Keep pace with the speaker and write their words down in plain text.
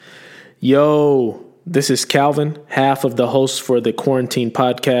Yo, this is Calvin, half of the host for the Quarantine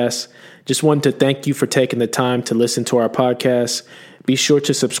Podcast. Just wanted to thank you for taking the time to listen to our podcast. Be sure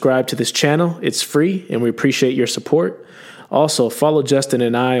to subscribe to this channel. It's free, and we appreciate your support. Also, follow Justin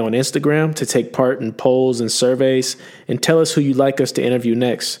and I on Instagram to take part in polls and surveys, and tell us who you'd like us to interview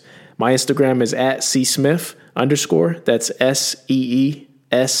next. My Instagram is at csmith_. That's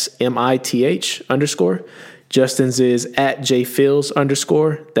SEESMITH_. Justin's is at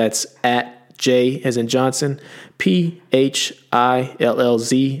jfills_. That's at J as in Johnson, PHILLZ_.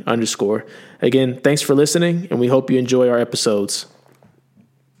 Again, thanks for listening, and we hope you enjoy our episodes.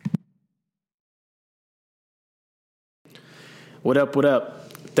 What up, what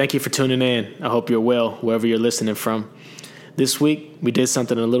up? Thank you for tuning in. I hope you're well, wherever you're listening from. This week, we did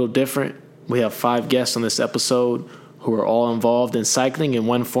something a little different. We have 5 guests on this episode who are all involved in cycling in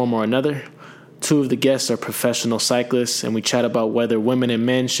one form or another. 2 of the guests are professional cyclists, and we chat about whether women and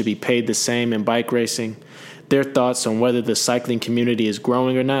men should be paid the same in bike racing, their thoughts on whether the cycling community is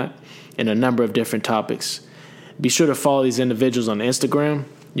growing or not, and a number of different topics. Be sure to follow these individuals on Instagram.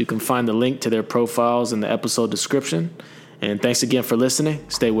 You can find the link to their profiles in the episode description. And thanks again for listening.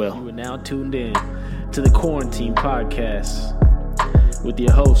 Stay well. You are now tuned in to the Quarantine Podcast with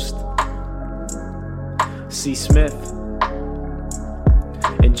your host, C. Smith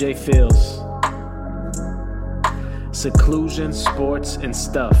and J. Fields. Seclusion, sports, and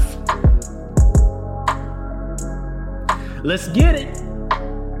stuff. Let's get it.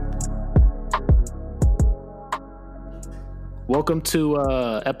 Welcome to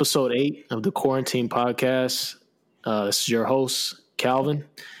episode 8 of the Quarantine Podcast. This is your host, Calvin.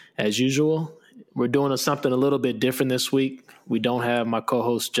 As usual, we're doing something a little bit different this week. We don't have my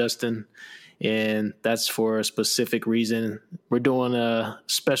co-host, Justin, and that's for a specific reason. We're doing a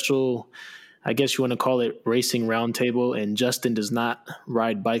special, I guess you want to call it, racing roundtable, and Justin does not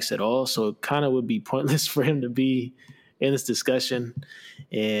ride bikes at all, so it kind of would be pointless for him to be in this discussion.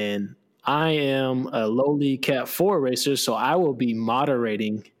 And I am a lowly Cat 4 racer, so I will be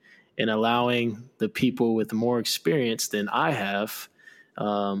moderating and allowing the people with more experience than I have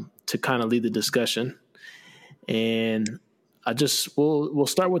to kind of lead the discussion. And we'll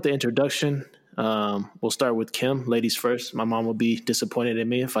start with the introduction. We'll start with Kim, ladies first. My mom will be disappointed in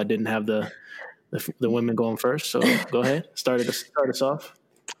me if I didn't have the women going first. So go ahead, start us off.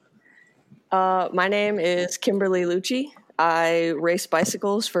 My name is Kimberly Lucci. I race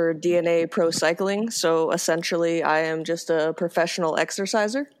bicycles for DNA Pro Cycling. So essentially, I am just a professional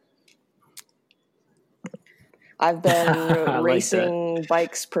exerciser. I've been racing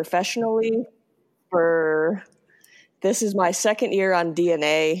bikes professionally this is my second year on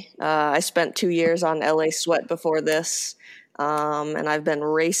DNA. I spent 2 years on LA Sweat before this, and I've been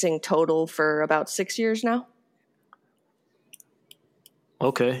racing total for about 6 years now.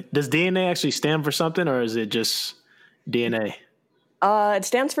 Okay. Does DNA actually stand for something, or is it just DNA? It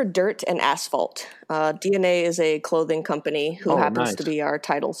stands for Dirt and Asphalt. DNA is a clothing company who happens to be our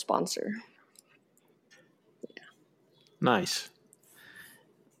title sponsor. Nice.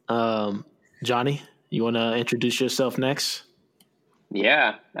 Johnny, you want to introduce yourself next?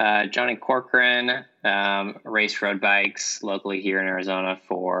 Yeah. Johnny Corcoran, race road bikes locally here in Arizona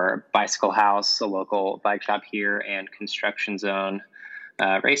for Bicycle House, a local bike shop here, and Construction Zone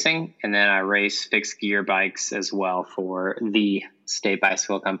Racing. And then I race fixed gear bikes as well for the State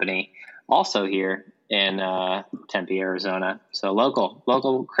Bicycle Company, also here in Tempe, Arizona. So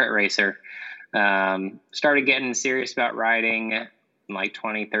local crit racer. Started getting serious about riding in like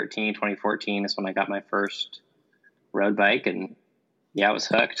 2013, 2014 is when I got my first road bike, and yeah, I was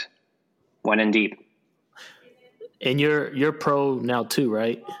hooked. Went in deep. And you're pro now too,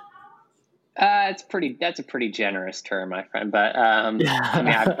 right? That's a pretty generous term, my friend. But I mean,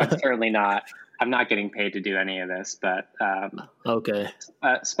 I'm certainly not. I'm not getting paid to do any of this, but okay.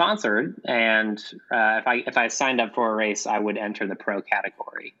 Sponsored, and if I signed up for a race, I would enter the pro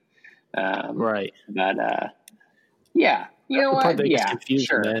category. Right. But yeah, you know what? Yeah,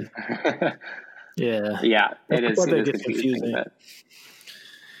 sure. Man. Yeah, it is confusing.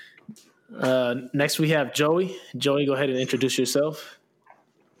 But... next we have Joey. Joey, go ahead and introduce yourself.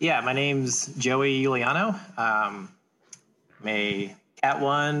 Yeah, my name's Joey Giuliano. I'm a Cat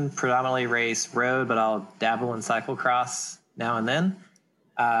 1, predominantly race road, but I'll dabble in cyclocross now and then.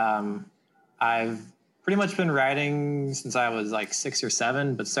 I've pretty much been riding since I was like 6 or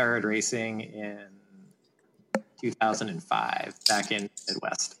 7, but started racing in 2005 back in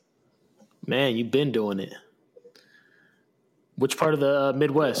Midwest. Man, you've been doing it. Which part of the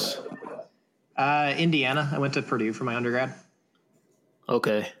Midwest? Indiana. I went to Purdue for my undergrad.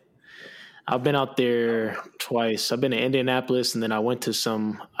 Okay. I've been out there twice. I've been to Indianapolis, and then I went to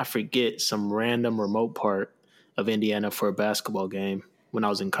some random remote part of Indiana for a basketball game when I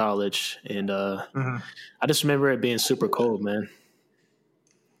was in college. And I just remember it being super cold, man.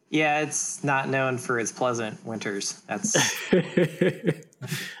 Yeah, it's not known for its pleasant winters. That's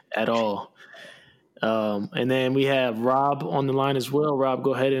At all. And then we have Rob on the line as well. Rob,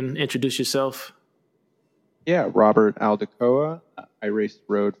 go ahead and introduce yourself. Yeah, Robert Aldecoa. I raced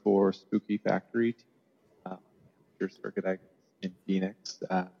road for Spooky Factory, circuit I guess, in Phoenix.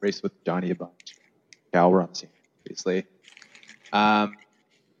 Raced with Johnny a bunch. Cal, we're on the same, obviously.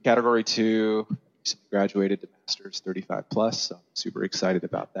 Category 2, recently graduated to Masters 35 plus, so I'm super excited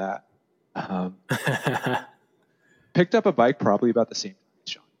about that. Picked up a bike probably about the same time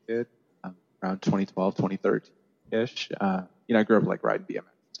as Johnny did, around 2012, 2013-ish. I grew up like riding BMX and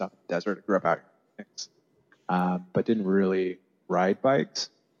stuff in the desert. I grew up out here in Phoenix. But didn't really ride bikes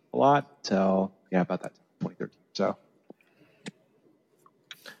a lot until, about that time, 2013 or so.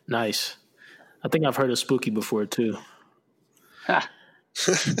 Nice. I think I've heard of Spooky before too.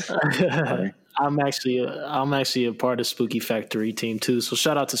 I'm actually a part of Spooky Factory team too. So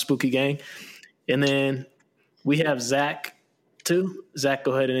shout out to Spooky Gang. And then we have Zach too. Zach,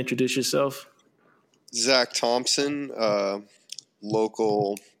 go ahead and introduce yourself. Zach Thompson,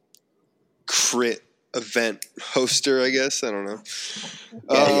 local crit event hoster, I guess. I don't know.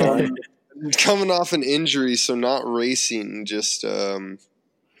 Coming off an injury, so not racing, just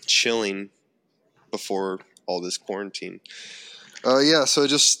chilling before all this quarantine. So I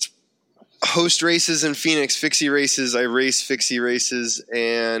just host races in Phoenix, fixie races. I race fixie races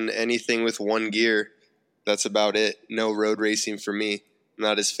and anything with one gear. That's about it. No road racing for me. I'm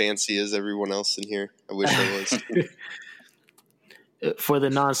not as fancy as everyone else in here. I wish I was. For the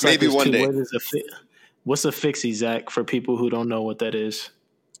non-cyclists, maybe one day. What's a fixie, Zach, for people who don't know what that is?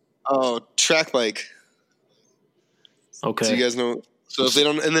 Oh, track bike. Okay. So you guys know. So if they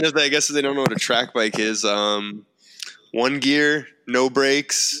don't, and then if they don't know what a track bike is, one gear, no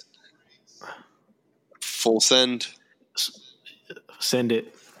brakes, full send. Send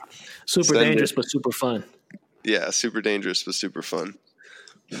it. Super dangerous, but super fun. Yeah, super dangerous, but super fun.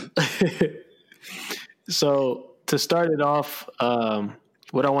 So to start it off,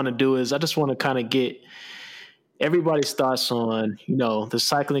 what I want to do is I just want to kind of get everybody's thoughts on, the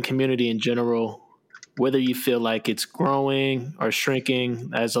cycling community in general, whether you feel like it's growing or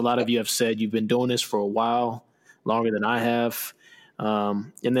shrinking. As a lot of you have said, you've been doing this for a while, longer than I have.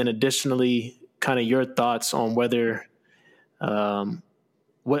 And then additionally, kind of your thoughts on whether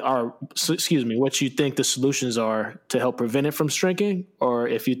what you think the solutions are to help prevent it from shrinking, or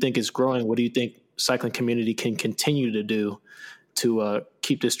if you think it's growing, what do you think cycling community can continue to do to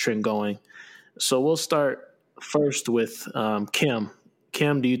keep this trend going? So we'll start first with Kim.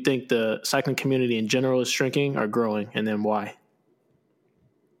 Kim, do you think the cycling community in general is shrinking or growing, and then why?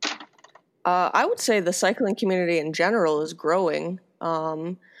 I would say the cycling community in general is growing.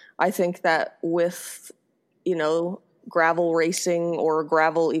 I think that with, gravel racing or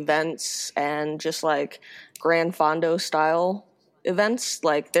gravel events and just like Gran Fondo style events,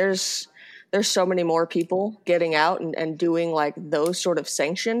 like there's so many more people getting out and doing like those sort of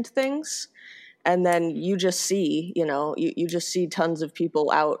sanctioned things. And then you just see, you just see tons of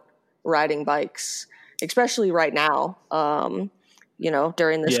people out riding bikes, especially right now,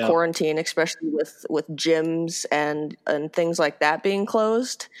 during this quarantine, especially with gyms and things like that being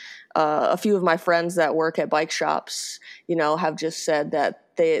closed. A few of my friends that work at bike shops, have just said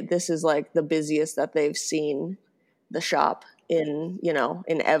that this is like the busiest that they've seen the shop in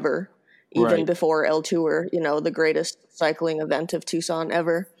ever, even before El Tour, the greatest cycling event of Tucson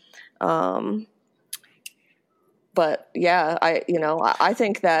ever. But yeah, I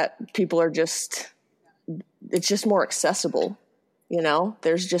think that people are it's just more accessible.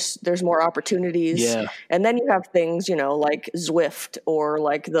 There's more opportunities. Yeah. And then you have things, like Zwift or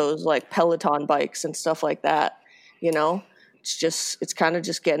like those like Peloton bikes and stuff like that. It's kind of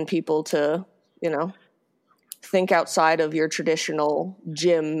just getting people to, think outside of your traditional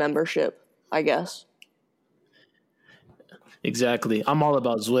gym membership, I guess. Exactly. I'm all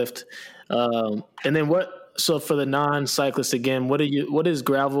about Zwift. And then so for the non-cyclists again, what is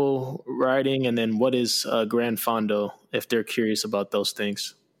gravel riding, and then what is Gran Fondo, if they're curious about those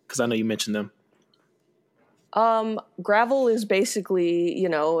things? Because I know you mentioned them. Gravel is basically,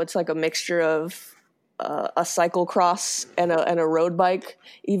 it's like a mixture of a cyclocross and a road bike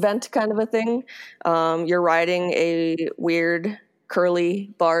event kind of a thing. You're riding a weird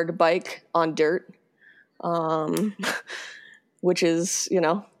curly barred bike on dirt, which is,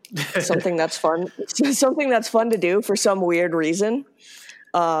 something that's fun to do for some weird reason.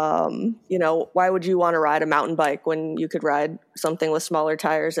 You know, why would you want to ride a mountain bike when you could ride something with smaller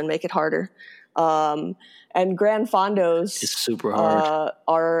tires and make it harder? And Gran Fondos It's super hard.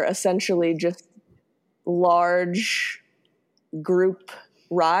 are essentially just large group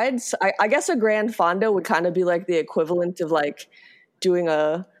rides. I guess a Gran Fondo would kind of be like the equivalent of like doing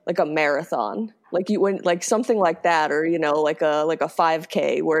a marathon, like you went like something like that, or you know, like a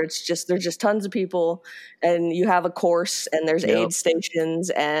 5K where it's just there's just tons of people and you have a course and there's Yep. aid stations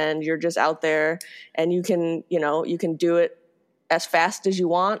and you're just out there and you can do it as fast as you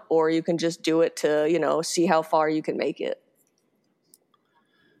want, or you can just do it to, you know, see how far you can make it.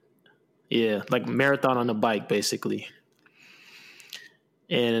 Yeah, like marathon on a bike, basically.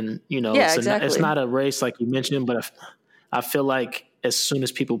 And, you know, Yeah, it's exactly. not a race like you mentioned, but I feel like as soon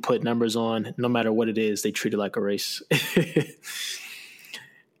as people put numbers on, no matter what it is, they treat it like a race.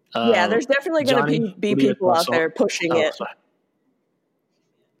 Yeah, there's definitely going Johnny, to be what are your people out thoughts on- there pushing Oh, it. sorry.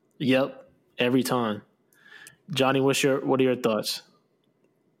 Yep, every time. Johnny, what are your thoughts?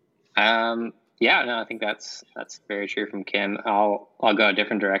 Yeah, no, I think that's very true from Kim. I'll go a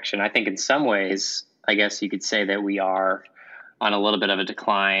different direction. I think in some ways, I guess you could say that we are on a little bit of a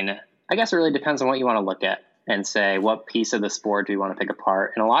decline. I guess it really depends on what you want to look at and say, what piece of the sport do we want to pick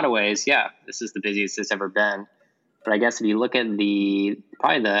apart? In a lot of ways, yeah, this is the busiest it's ever been. But I guess if you look at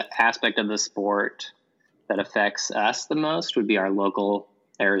probably the aspect of the sport that affects us the most would be our local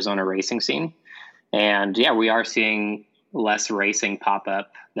Arizona racing scene. And yeah, we are seeing less racing pop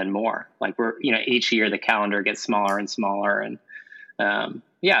up than more. Like each year the calendar gets smaller and smaller. And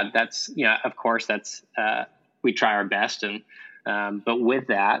that's, of course that's, we try our best. And, but with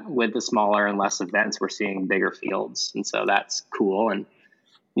the smaller and less events, we're seeing bigger fields. And so that's cool. And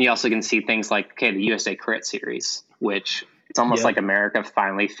you also can see things like, the USA Crit Series, which it's almost like America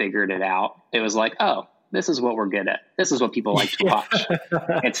finally figured it out. It was like, oh, this is what we're good at. This is what people like to watch.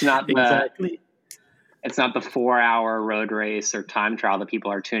 It's not It's not the 4-hour road race or time trial that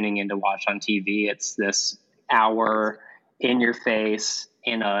people are tuning in to watch on TV. It's this hour in your face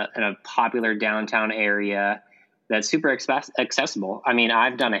in a popular downtown area that's super accessible. I mean,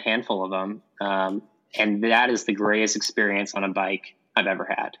 I've done a handful of them, and that is the greatest experience on a bike I've ever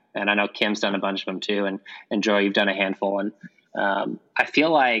had. And I know Kim's done a bunch of them too, and Joy, you've done a handful. And I feel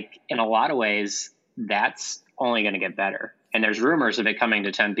like in a lot of ways, that's only going to get better. And there's rumors of it coming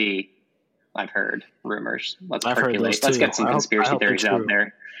to Tempe. I've heard rumors. Let's percolate. Let's get some conspiracy theories out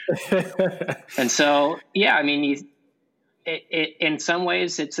there. And so, yeah, I mean, in some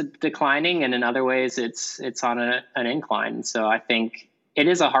ways it's declining, and in other ways it's on an incline. So I think it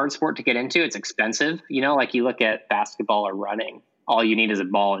is a hard sport to get into. It's expensive. You know, like you look at basketball or running, all you need is a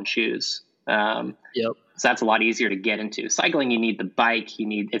ball and shoes. Yep. So that's a lot easier to get into. Cycling, you need the bike.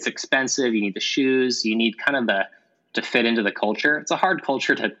 It's expensive. You need the shoes. You need kind of to fit into the culture. It's a hard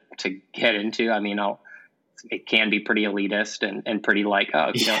culture to get into. I mean, it can be pretty elitist and pretty like, oh,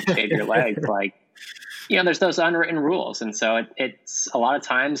 if you don't shave your legs, like, there's those unwritten rules. And so it's a lot of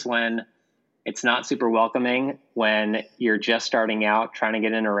times when it's not super welcoming, when you're just starting out trying to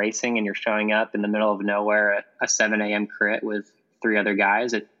get into racing and you're showing up in the middle of nowhere at a 7 a.m. crit with 3 other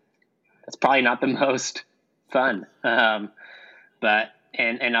guys, it's probably not the most fun. But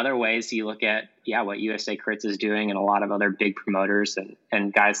in other ways, you look at, what USA Crits is doing and a lot of other big promoters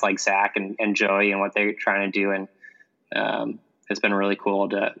and guys like Zach and Joey and what they're trying to do. And it's been really cool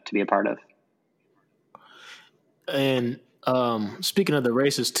to be a part of. And speaking of the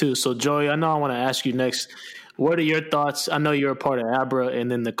races too, so Joey, I know I want to ask you next, what are your thoughts? I know you're a part of ABRA and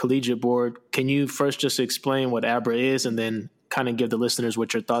then the collegiate board. Can you first just explain what ABRA is and then kind of give the listeners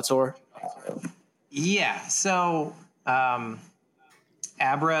what your thoughts are? Yeah. So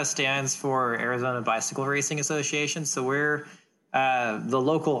ABRA stands for Arizona Bicycle Racing Association. So we're the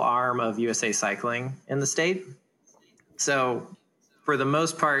local arm of USA Cycling in the state. So for the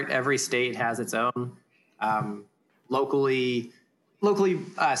most part, every state has its own locally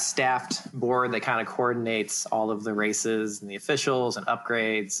staffed board that kind of coordinates all of the races and the officials and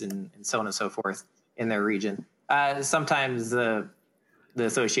upgrades and so on and so forth in their region. Sometimes the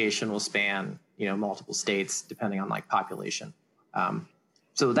association will span, multiple states depending on like population.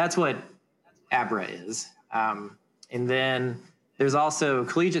 So that's what ABRA is. And then there's also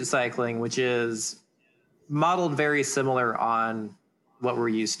collegiate cycling, which is modeled very similar on what we're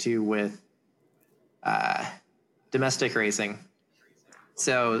used to with domestic racing.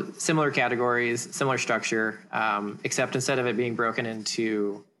 So similar categories, similar structure, except instead of it being broken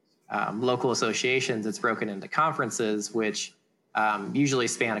into local associations, it's broken into conferences, which usually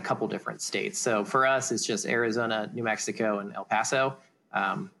span a couple different states. So for us, it's just Arizona, New Mexico, and El Paso.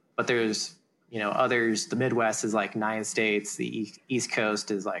 But there's others, the Midwest is like 9 states. The East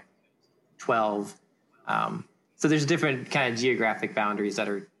Coast is like 12. So there's different kind of geographic boundaries that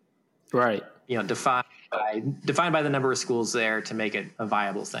are right. Defined by the number of schools there to make it a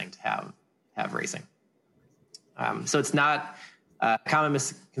viable thing to have racing. So it's not a common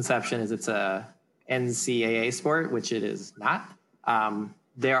misconception is it's a NCAA sport, which it is not.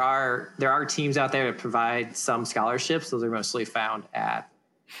 There are teams out there that provide some scholarships. Those are mostly found at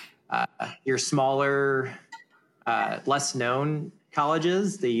your smaller, less known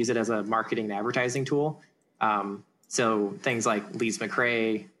colleges. They use it as a marketing and advertising tool. So things like Leeds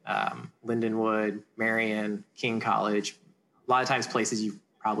McRae, Lindenwood, Marion, King College, a lot of times places you've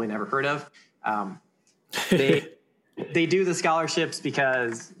probably never heard of. They do the scholarships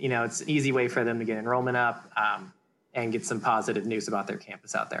because, it's an easy way for them to get enrollment up and get some positive news about their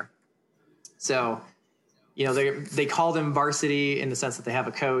campus out there. So, they call them varsity in the sense that they have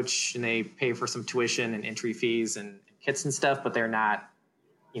a coach and they pay for some tuition and entry fees and kits and stuff, but they're not,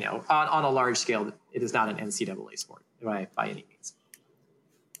 on a large scale, it is not an NCAA sport by any means.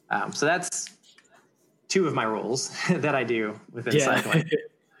 So that's 2 of my roles that I do within cycling.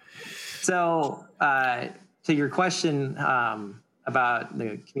 So to your question about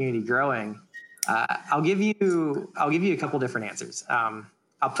the community growing, I'll give you a couple different answers.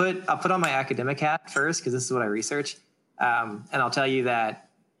 I'll put on my academic hat first because this is what I research, and I'll tell you that,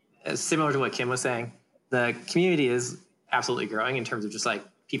 similar to what Kim was saying, the community is absolutely growing in terms of just like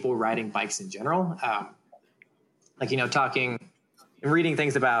people riding bikes in general. Talking and reading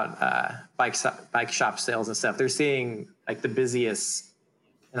things about bike shop sales and stuff. They're seeing like the busiest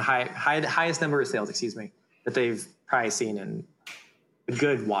and highest number of sales, that they've probably seen in a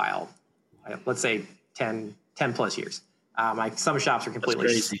good while. Let's say 10 plus years. Like some shops are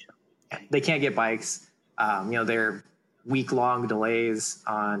completely, they can't get bikes. They're week-long delays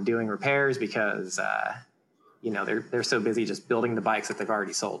on doing repairs because, they're so busy just building the bikes that they've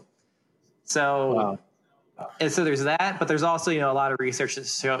already sold. So, wow. And so there's that, but there's also, a lot of research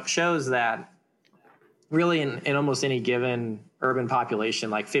that shows that really in almost any given urban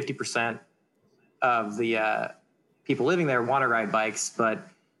population, like 50% of the people living there want to ride bikes, but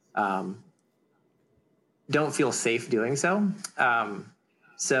don't feel safe doing so.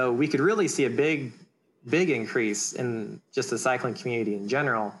 So we could really see a big increase in just the cycling community in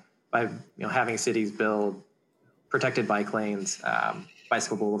general by having cities build protected bike lanes,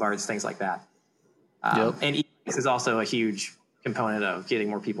 bicycle boulevards, things like that. And e-bikes is also a huge component of getting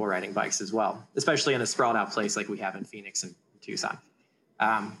more people riding bikes as well, especially in a sprawled out place like we have in Phoenix and Tucson.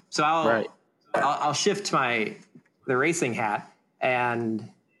 So I'll shift the racing hat, and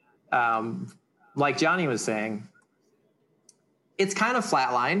like Johnny was saying, it's kind of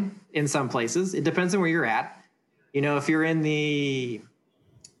flatline in some places. It depends on where you're at. If you're in the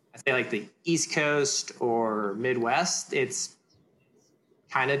East Coast or Midwest, it's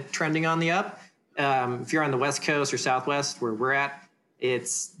kind of trending on the up. If you're on the West Coast or Southwest, where we're at,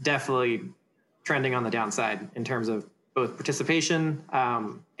 it's definitely trending on the downside in terms of both participation,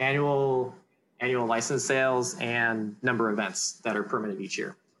 annual license sales, and number of events that are permitted each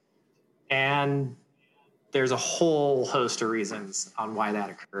year. And there's a whole host of reasons on why that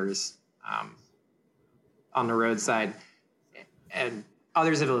occurs on the road side. And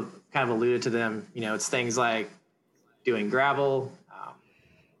others have kind of alluded to them. It's things like doing gravel,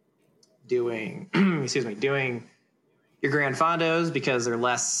 doing your Grand Fondos because they're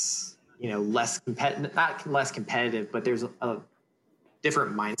less competitive, not less competitive, but there's a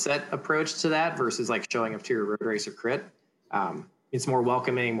different mindset approach to that versus like showing up to your road race or crit. It's more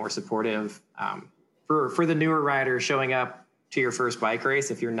welcoming, more supportive. For the newer rider showing up to your first bike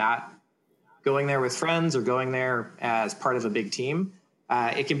race, if you're not going there with friends or going there as part of a big team,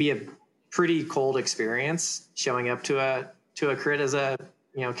 it can be a pretty cold experience showing up to a crit as a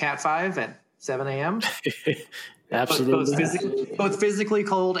Cat 5 at 7 a.m. Absolutely. Both physically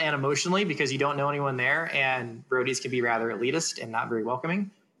cold and emotionally because you don't know anyone there, and roadies can be rather elitist and not very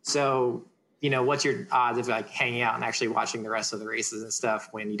welcoming. So, what's your odds of like hanging out and actually watching the rest of the races and stuff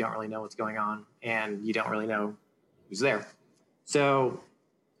when you don't really know what's going on and you don't really know who's there? So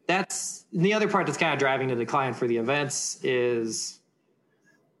that's the other part that's kind of driving the decline for the events is,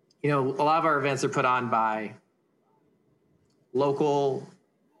 a lot of our events are put on by local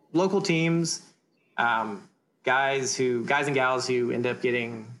teams, guys and gals who end up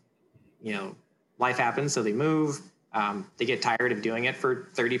getting, life happens. So they move, they get tired of doing it for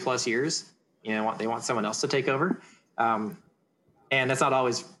 30 plus years. They want someone else to take over. And that's not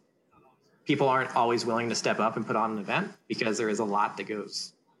always, people aren't always willing to step up and put on an event because there is a lot that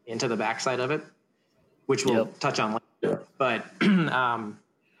goes into the backside of it, which we'll touch on later. But,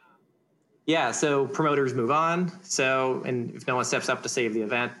 Yeah, so promoters move on. So, and if no one steps up to save the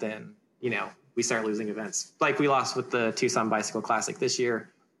event, then, we start losing events. Like we lost with the Tucson Bicycle Classic this year.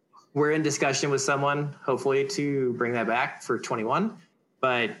 We're in discussion with someone, hopefully, to bring that back for 21.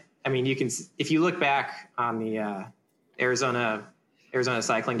 But, I mean, if you look back on the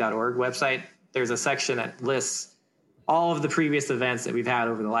ArizonaCycling.org website, there's a section that lists all of the previous events that we've had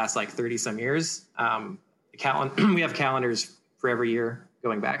over the last 30 some years. We have calendars for every year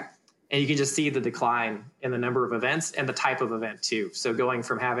going back, and you can just see the decline in the number of events and the type of event too. So going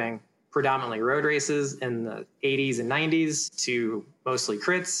from having predominantly road races in the 80s and 90s to mostly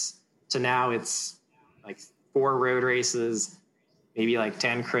crits to now it's 4 road races, maybe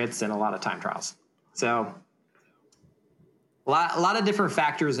 10 crits and a lot of time trials. So a lot of different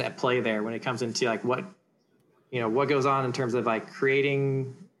factors at play there when it comes into what goes on in terms of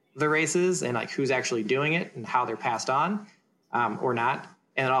creating the races and who's actually doing it and how they're passed on or not.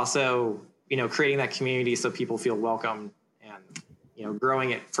 And also, creating that community so people feel welcome and, growing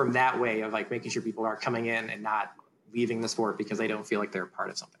it from that way of making sure people are coming in and not leaving the sport because they don't feel like they're a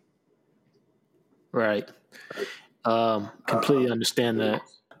part of something. Right. Completely understand that.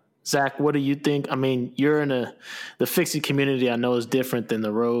 Zach, what do you think? I mean, you're in the fixie community. I know is different than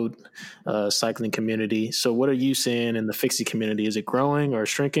the road cycling community. So what are you seeing in the fixie community? Is it growing or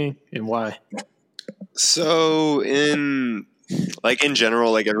shrinking, and why? So in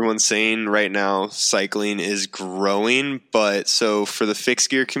general, everyone's saying right now, cycling is growing. But so for the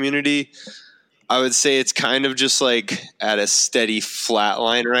fixed gear community, I would say it's kind of just at a steady flat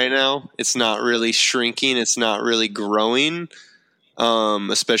line right now. It's not really shrinking. It's not really growing.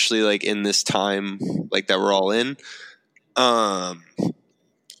 Especially in this time that we're all in.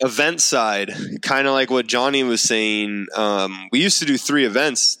 Event side, kind of like what Johnny was saying. We used to do 3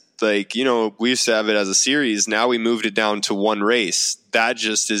 events. We used to have it as a series. Now we moved it down to 1 race. That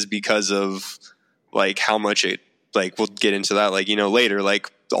just is because of how much it we'll get into that later,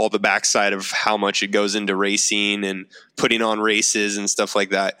 all the backside of how much it goes into racing and putting on races and stuff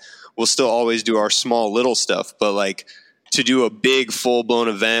like that. We'll still always do our small little stuff, but to do a big full-blown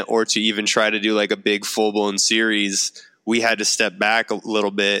event or to even try to do a big full-blown series, we had to step back a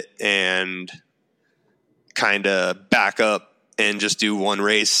little bit and kind of back up and just do 1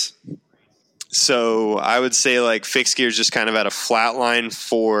 race. So I would say fixed gear is just kind of at a flat line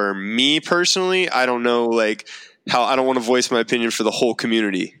for me personally. I don't know how, I don't want to voice my opinion for the whole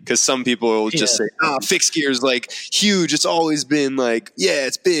community because some people will just say, fixed gear is huge. It's always been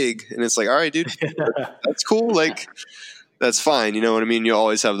it's big. And it's all right, dude, that's cool. That's fine. You know what I mean? You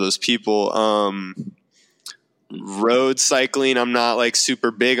always have those people. Road cycling, I'm not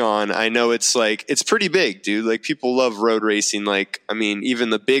super big on. I know it's it's pretty big, dude. People love road racing. Even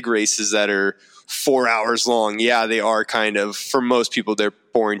the big races that are 4 hours long, yeah, they are kind of, for most people, they're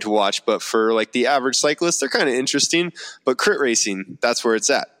boring to watch. But for the average cyclist, they're kind of interesting. But crit racing, that's where it's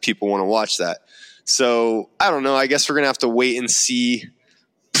at. People want to watch that. So I don't know. I guess we're going to have to wait and see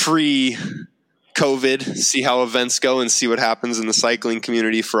pre-COVID, see how events go and see what happens in the cycling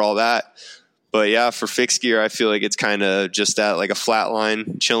community for all that. But yeah, for fixed gear, I feel it's kind of just at a flat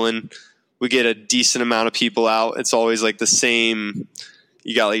line, chilling. We get a decent amount of people out. It's always the same.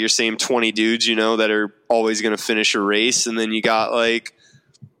 You got your same 20 dudes, that are always going to finish a race. And then you got a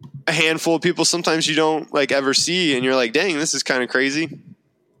handful of people sometimes you don't ever see. And you're dang, this is kind of crazy.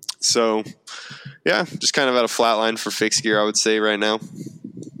 So yeah, just kind of at a flat line for fixed gear, I would say right now.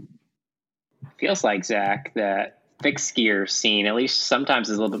 Feels like, Zach, that fixed gear scene, at least sometimes,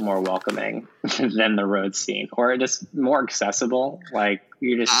 is a little bit more welcoming than the road scene, or just more accessible.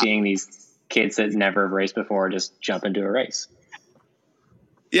 You're just seeing these kids that never have raced before just jump into a race.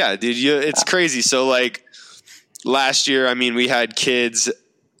 Yeah, dude, it's crazy. So last year, we had kids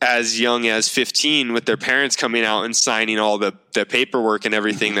as young as 15 with their parents coming out and signing all the paperwork and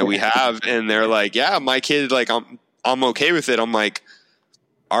everything that we have. And they're yeah, my kid, I'm okay with it. I'm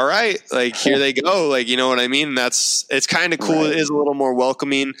all right, here they go. You know what I mean? It's kind of cool. Right. It is a little more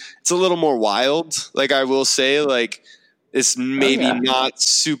welcoming. It's a little more wild. I will say, it's maybe not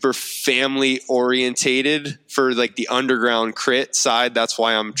super family orientated for the underground crit side. That's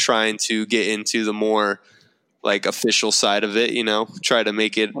why I'm trying to get into the more official side of it, try to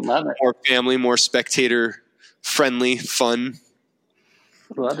make it more family, more spectator friendly, fun.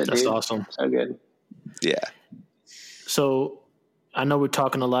 Love it. That's dude. Awesome. So good. Yeah. So I know we're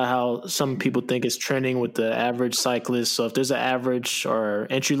talking a lot how some people think it's trending with the average cyclist. So if there's an average or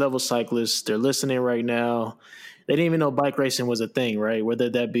entry-level cyclist, they're listening right now. They didn't even know bike racing was a thing, right? Whether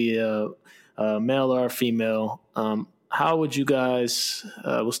that be a male or a female. How would you guys,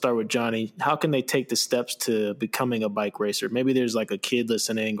 we'll start with Johnny, how can they take the steps to becoming a bike racer? Maybe there's a kid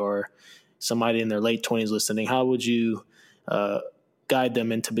listening or, somebody in their late 20s listening, how would you guide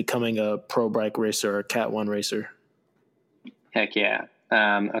them into becoming a pro bike racer or a Cat 1 racer? Heck yeah.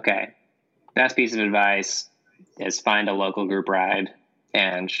 Okay. Best piece of advice is find a local group ride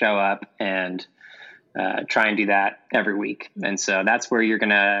and show up and try and do that every week. And so that's where you're going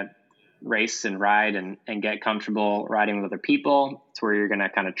to race and ride and get comfortable riding with other people. It's where you're going to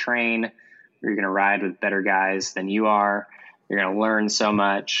kind of train. You're going to ride with better guys than you are. You're going to learn so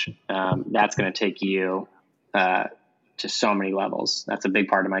much. That's going to take you to so many levels. That's a big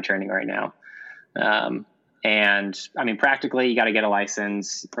part of my training right now. And I mean, practically you got to get a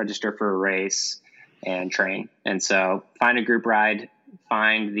license, register for a race, and train. And so find a group ride,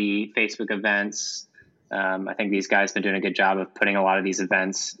 find the Facebook events. I think these guys have been doing a good job of putting a lot of these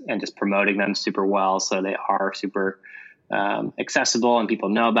events and just promoting them super well. So they are super accessible and people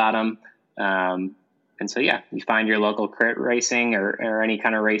know about them. And so, yeah, you find your local crit racing or any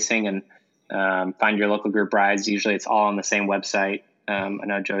kind of racing and find your local group rides. Usually it's all on the same website. I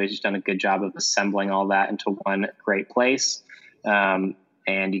know Joey's done a good job of assembling all that into one great place. And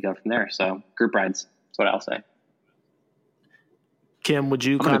you go from there. So group rides, that's what I'll say. Kim, would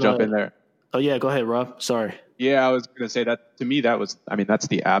you I'm going to jump in there? Oh, yeah, go ahead, Rob. Sorry. Yeah, I was going to say that to me, that's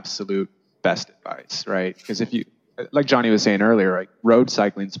the absolute best advice, right? Because if you, like Johnny was saying earlier, like road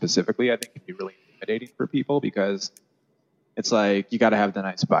cycling specifically, I think can be really intimidating for people because it's like you got to have the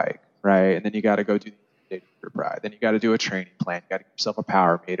nice bike, right? And then you got to go do the group ride. Then you got to do a training plan. You got to give yourself a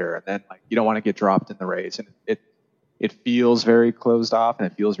power meter. And then like you don't want to get dropped in the race. And it feels very closed off and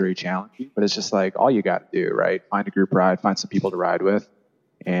it feels very challenging, but it's just like all you got to do, right? Find a group ride, find some people to ride with.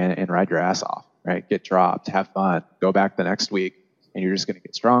 And ride your ass off, right? Get dropped, have fun, go back the next week, and you're just going to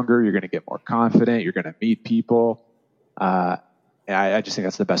get stronger. You're going to get more confident. You're going to meet people. And I just think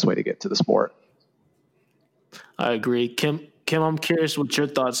that's the best way to get to the sport. I agree. Kim, I'm curious what your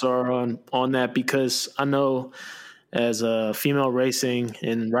thoughts are on that, because I know as a female racing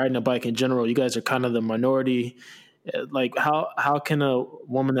and riding a bike in general, you guys are kind of the minority. Like how can a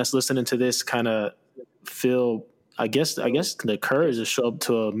woman that's listening to this kind of feel I guess the courage to show up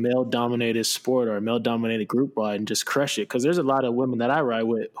to a male-dominated sport or a male-dominated group ride and just crush it? Because there's a lot of women that I ride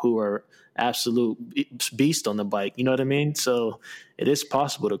with who are absolute beast on the bike. You know what I mean? So it is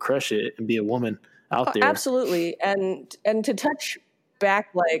possible to crush it and be a woman out there. Absolutely. And to touch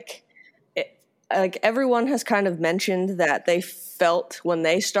back, like everyone has kind of mentioned that they felt when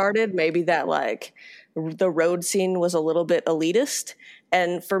they started maybe that like the road scene was a little bit elitist.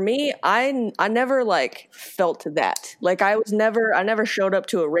 And for me, I never like felt that. Like I never showed up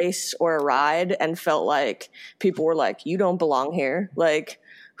to a race or a ride and felt like people were like, you don't belong here. Like,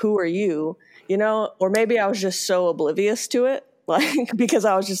 who are you? You know, or maybe I was just so oblivious to it. Like, because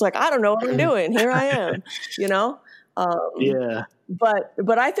I was just like, I don't know what I'm doing. Here I am, you know? Yeah.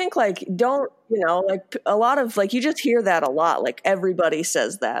 But I think like, don't, you know, like a lot of like, you just hear that a lot. Like everybody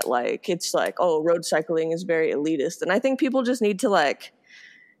says that, like, it's like, oh, road cycling is very elitist. And I think people just need to like,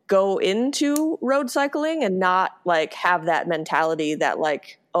 go into road cycling and not like have that mentality that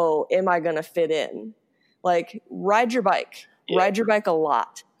like, oh, am I going to fit in? Like ride your bike a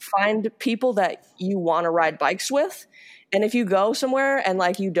lot, find people that you want to ride bikes with. And if you go somewhere and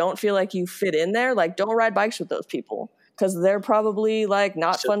like, you don't feel like you fit in there, like don't ride bikes with those people because they're probably like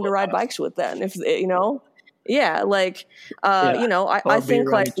not fun to ride bikes with then if you know, yeah. Like, you know, I think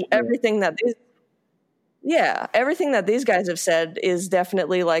like everything that everything that these guys have said is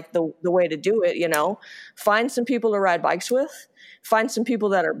definitely like the way to do it, you know. Find some people to ride bikes with. Find some people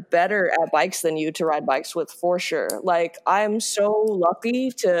that are better at bikes than you to ride bikes with for sure. Like I'm so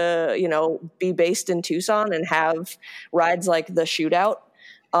lucky to, you know, be based in Tucson and have rides like the Shootout.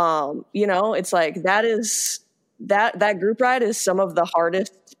 You know, it's like that group ride is some of the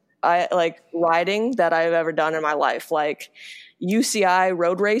hardest riding that I've ever done in my life. Like UCI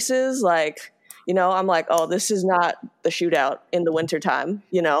road races, like, you know, I'm like, oh, this is not the Shootout in the wintertime,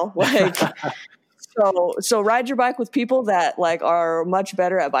 you know, like, so ride your bike with people that like are much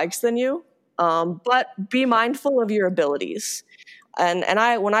better at bikes than you. But be mindful of your abilities. And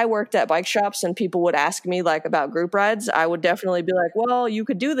when I worked at bike shops and people would ask me like about group rides, I would definitely be like, well, you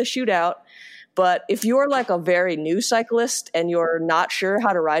could do the Shootout. But if you're like a very new cyclist and you're not sure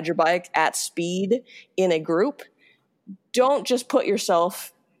how to ride your bike at speed in a group, don't just put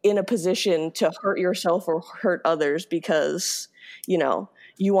yourself in a position to hurt yourself or hurt others because, you know,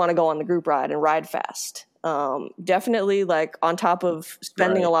 you want to go on the group ride and ride fast. Definitely like on top of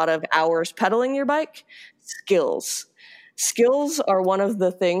spending a lot of hours pedaling your bike, skills are one of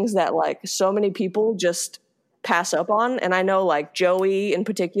the things that like so many people just pass up on. And I know like Joey in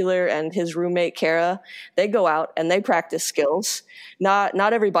particular and his roommate Kara, they go out and they practice skills. Not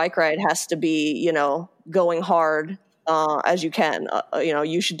every bike ride has to be, you know, going hard as you can. You know,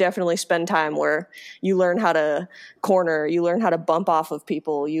 you should definitely spend time where you learn how to corner, you learn how to bump off of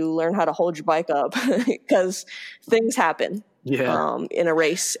people, you learn how to hold your bike up, because things happen in a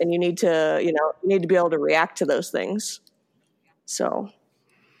race, and you need to be able to react to those things. So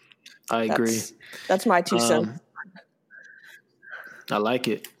I agree. That's my 2 cents. I like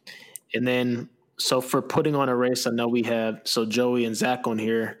it. And then, so for putting on a race, I know we have Joey and Zach on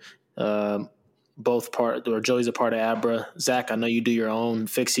here. Joey's a part of Abra. Zach, I know you do your own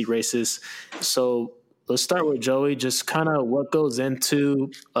fixie races. So let's start with Joey. Just kind of what goes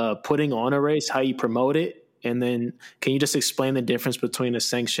into putting on a race, how you promote it, and then can you just explain the difference between a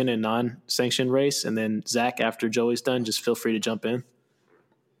sanctioned and non-sanctioned race? And then Zach, after Joey's done, just feel free to jump in.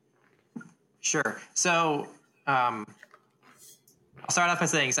 Sure. So I'll start off by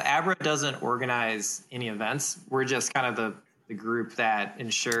saying, so Abra doesn't organize any events. We're just kind of the group that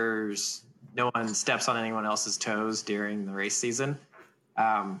ensures no one steps on anyone else's toes during the race season,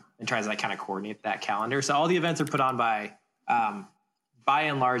 and tries to like kind of coordinate that calendar. So all the events are put on by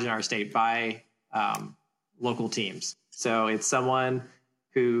and large in our state by local teams. So it's someone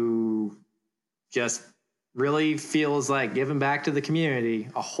who just really feels like giving back to the community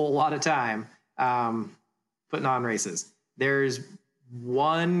a whole lot of time, putting on races. There's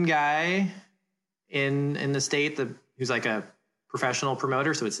one guy in the state who's like a professional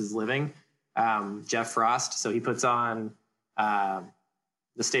promoter, so it's his living, Jeff Frost. So he puts on the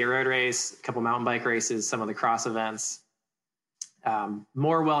state road race, a couple mountain bike races, some of the cross events.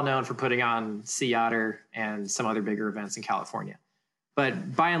 More well known for putting on Sea Otter and some other bigger events in California.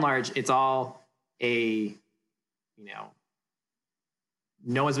 But by and large, it's all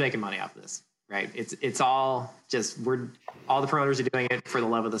no one's making money off of this, right? It's all just, all the promoters are doing it for the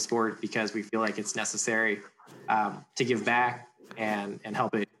love of the sport because we feel like it's necessary to give back and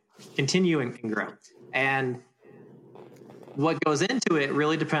help it continue and grow. And what goes into it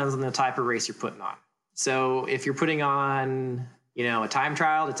really depends on the type of race you're putting on. So if you're putting on, a time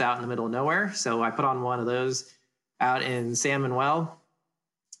trial that's out in the middle of nowhere. So I put on one of those out in San Manuel,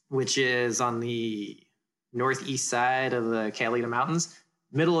 which is on the northeast side of the Catalina Mountains,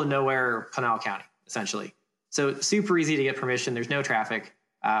 middle of nowhere, Pinal County, essentially. So super easy to get permission. There's no traffic.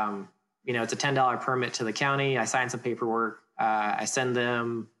 It's a $10 permit to the county. I sign some paperwork. I send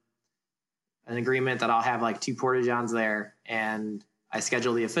them an agreement that I'll have like 2 porta-johns there, and I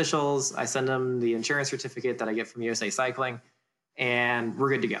schedule the officials. I send them the insurance certificate that I get from USA Cycling, and we're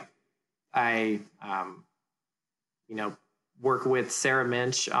good to go. I, work with Sarah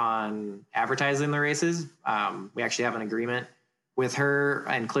Minch on advertising the races. We actually have an agreement with her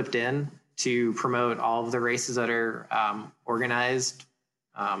and Clipped In to promote all of the races that are organized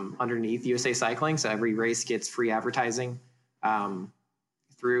underneath USA Cycling. So every race gets free advertising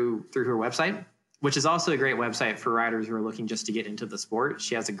through her website, which is also a great website for riders who are looking just to get into the sport.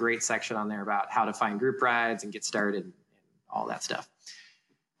 She has a great section on there about how to find group rides and get started and all that stuff.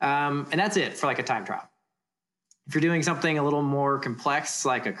 And that's it for like a time trial. If you're doing something a little more complex,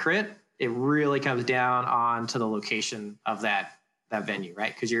 like a crit, it really comes down on to the location of that venue,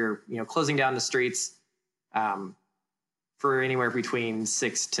 right? Because you're, closing down the streets for anywhere between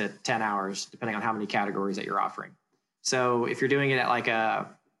 6 to 10 hours, depending on how many categories that you're offering. So if you're doing it at like an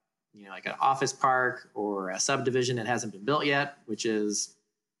office park or a subdivision that hasn't been built yet, which is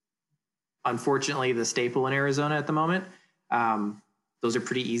unfortunately the staple in Arizona at the moment, those are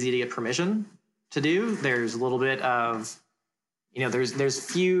pretty easy to get permission to do. There's a little bit of, there's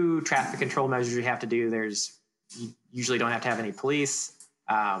few traffic control measures you have to do. You usually don't have to have any police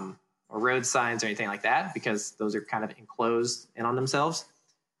or road signs or anything like that, because those are kind of enclosed in on themselves.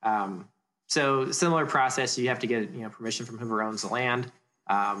 So similar process, you have to get permission from whoever owns the land,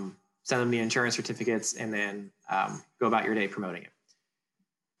 send them the insurance certificates, and then go about your day promoting it.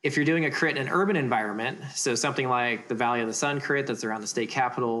 If you're doing a crit in an urban environment, so something like the Valley of the Sun crit that's around the state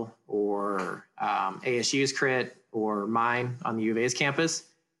capitol, or ASU's crit, or mine on the U of A's campus,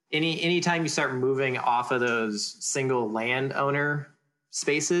 anytime you start moving off of those single landowner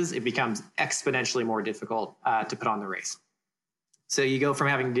spaces, it becomes exponentially more difficult to put on the race. So you go from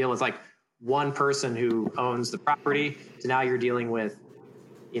having to deal with like one person who owns the property to now you're dealing with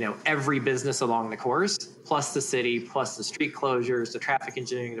every business along the course, plus the city, plus the street closures, the traffic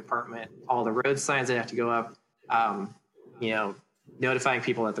engineering department, all the road signs that have to go up, notifying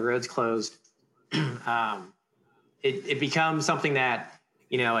people that the road's closed. It becomes something that,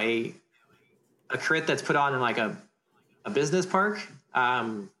 a crit that's put on in like a business park,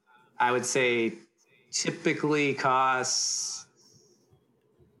 I would say typically costs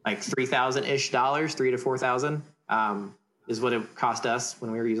like $3,000-ish, $3,000 to $4,000 is what it cost us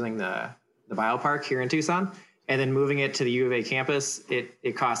when we were using the biopark here in Tucson. And then moving it to the U of A campus,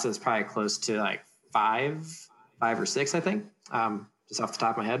 it cost us probably close to like five or six, I think, just off the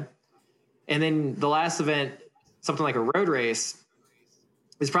top of my head. And then the last event, something like a road race,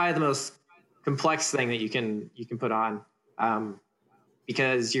 is probably the most complex thing that you can put on,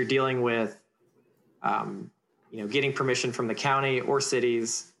 because you're dealing with, getting permission from the county or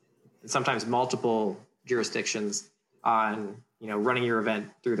cities, and sometimes multiple jurisdictions on, running your event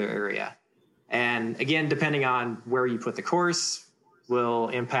through their area. And again, depending on where you put the course will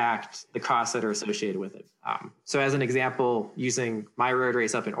impact the costs that are associated with it. So as an example, using my road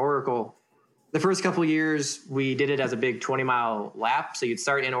race up in Oracle, the first couple of years we did it as a big 20-mile lap. So you'd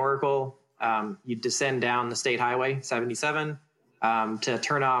start in Oracle, you'd descend down the state highway 77 to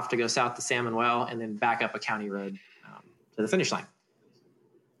turn off to go south to Salmon Well, and then back up a county road to the finish line.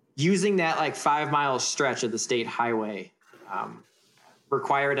 Using that like 5-mile stretch of the state highway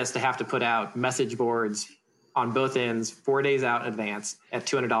required us to have to put out message boards on both ends 4 days out in advance at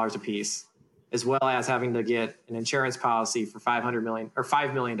 $200 a piece, as well as having to get an insurance policy for $5 million,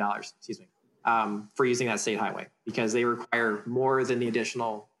 for using that state highway, because they require more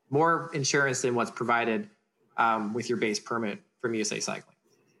insurance than what's provided with your base permit from USA Cycling.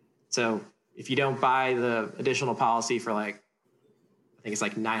 So if you don't buy the additional policy for I think it's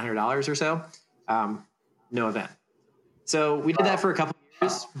like $900 or so, no event. So we did that for a couple of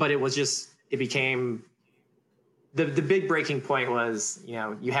years, but it became the big breaking point was,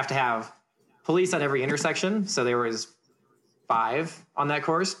 you have to have police at every intersection. So there was 5 on that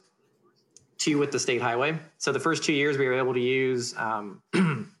course, 2 with the state highway. So the first 2 years we were able to use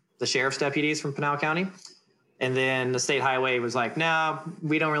the sheriff's deputies from Pinal County. And then the state highway was like, no,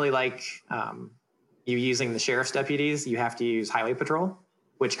 we don't really like you using the sheriff's deputies. You have to use highway patrol,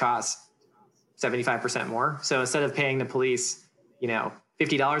 which costs 75% more. So instead of paying the police,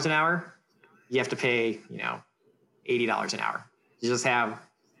 $50 an hour, you have to pay, $80 an hour. You just have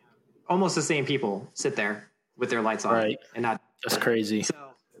almost the same people sit there with their lights on, right? And not. That's crazy.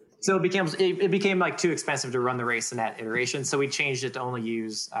 So it became like too expensive to run the race in that iteration. So we changed it to only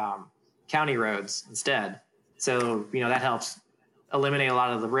use county roads instead. So, that helps eliminate a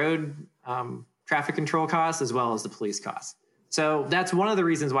lot of the road traffic control costs as well as the police costs. So that's one of the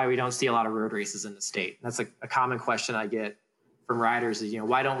reasons why we don't see a lot of road races in the state. That's a common question I get from riders is,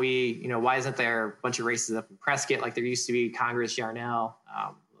 why don't we, why isn't there a bunch of races up in Prescott like there used to be, Congress, Yarnell,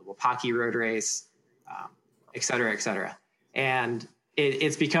 Wapaki road race, et cetera, et cetera. And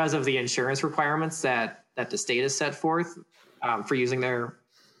it's because of the insurance requirements that the state has set forth for using their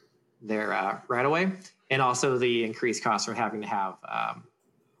right-of-way, and also the increased costs for having to have,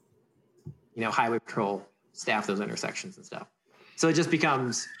 highway patrol staff those intersections and stuff. So it just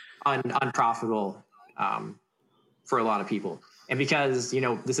becomes unprofitable for a lot of people. And because,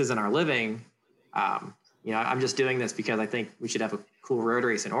 this isn't our living, I'm just doing this because I think we should have a cool road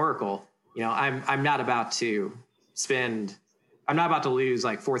race in Oracle. I'm not about to lose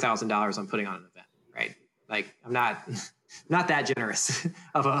like $4,000 on putting on an event, right? Like I'm not that generous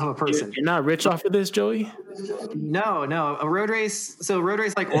of a person. You're not rich off of this, Joey? No. A road race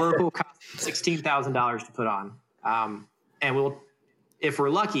like Oracle costs $16,000 to put on. And if we're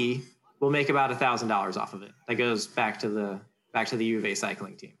lucky, we'll make about $1,000 off of it. That goes back to the U of A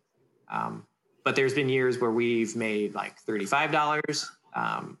cycling team. But there's been years where we've made like $35,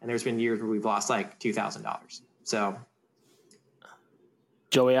 and there's been years where we've lost like $2,000. So,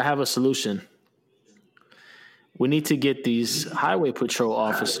 Joey, I have a solution. We need to get these highway patrol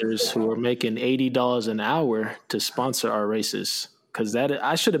officers who are making $80 an hour to sponsor our races. Because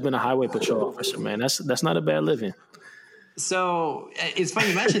I should have been a highway patrol officer, man. That's not a bad living. So it's funny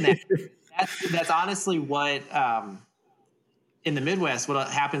you mentioned that. That's honestly what in the Midwest, what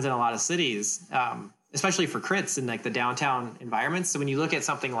happens in a lot of cities, especially for crits in like the downtown environments. So when you look at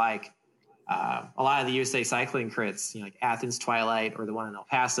something like a lot of the USA Cycling crits, like Athens Twilight or the one in El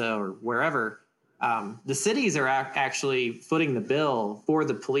Paso or wherever, the cities are actually footing the bill for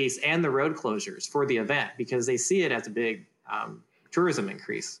the police and the road closures for the event because they see it as a big tourism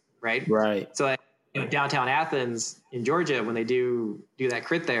increase, right? Right. So downtown Athens in Georgia, when they do that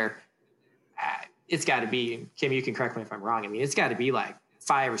crit there, it's got to be, Kim, you can correct me if I'm wrong. I mean, it's got to be like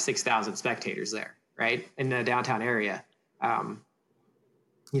 5,000 or 6,000 spectators there, right? In the downtown area. Watching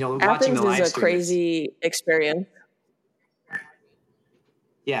Athens the live is a crazy experience.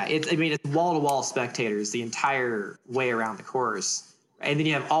 Yeah, it's wall-to-wall spectators the entire way around the course. And then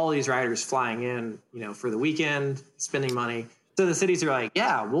you have all these riders flying in, for the weekend, spending money. So the cities are like,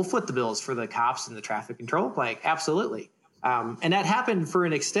 yeah, we'll foot the bills for the cops and the traffic control. Like, absolutely. And that happened for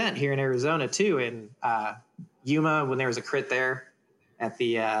an extent here in Arizona too. In Yuma, when there was a crit there at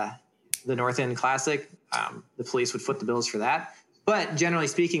the North End Classic, the police would foot the bills for that. But generally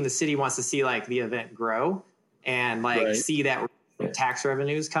speaking, the city wants to see like the event grow and like see that tax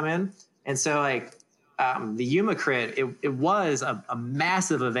revenues come in. And so like the Yuma crit, it was a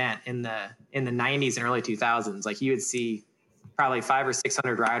massive event in the 90s and early 2000s. Like you would see probably 500 or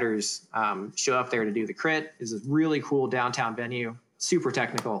 600 riders show up there to do the crit. It's a really cool downtown venue, super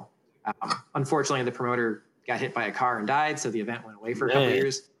technical. Unfortunately, the promoter got hit by a car and died, so the event went away for a couple of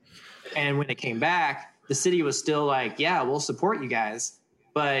years. And when it came back, the city was still like, yeah, we'll support you guys,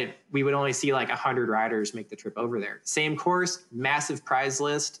 but we would only see like 100 riders make the trip over there. Same course, massive prize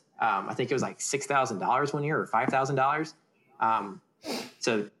list. I think it was like $6,000 one year or $5,000.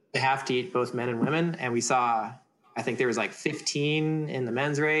 So they have to eat both men and women. And we saw, I think there was like 15 in the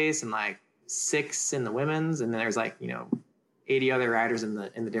men's race and like 6 in the women's. And then there's like, 80 other riders in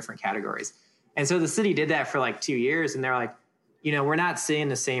the different categories. And so the city did that for like 2 years. And they're like, we're not seeing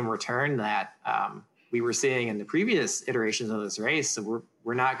the same return that we were seeing in the previous iterations of this race. So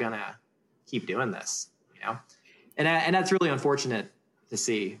we're not going to keep doing this, And that's really unfortunate to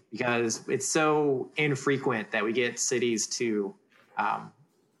see because it's so infrequent that we get cities to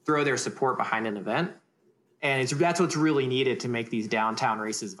throw their support behind an event. And that's what's really needed to make these downtown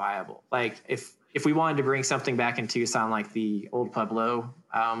races viable. Like if we wanted to bring something back in Tucson, like the Old Pueblo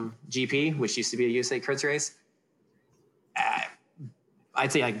GP, which used to be a USA Crits race,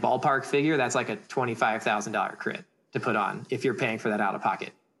 I'd say like ballpark figure, that's like a $25,000 crit to put on if you're paying for that out of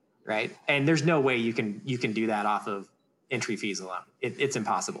pocket, right? And there's no way you can do that off of entry fees alone. It's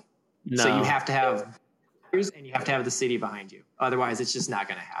impossible. No. So you have to have and you have to have the city behind you. Otherwise, it's just not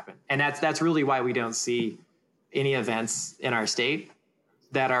going to happen. And that's really why we don't see any events in our state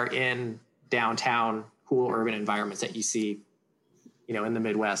that are in downtown, cool urban environments that you see, in the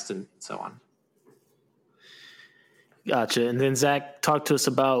Midwest and so on. Gotcha. And then Zach, talk to us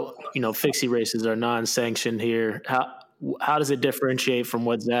about, fixie races are non-sanctioned here. How does it differentiate from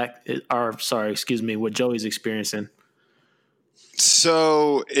what what Joey's experiencing?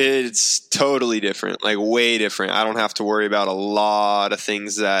 So it's totally different, like way different. I don't have to worry about a lot of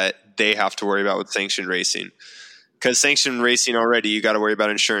things that they have to worry about with sanctioned racing. Because sanctioned racing already, you got to worry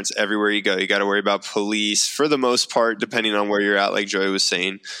about insurance everywhere you go. You got to worry about police for the most part, depending on where you're at, like Joey was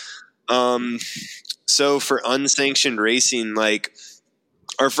saying. So for unsanctioned racing, like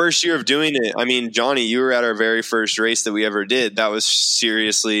our first year of doing it, I mean, Johnny, you were at our very first race that we ever did. That was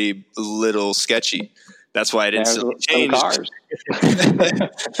seriously a little sketchy. That's why I didn't change.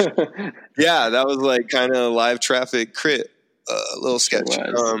 Yeah, that was like kind of live traffic crit, a little sketch.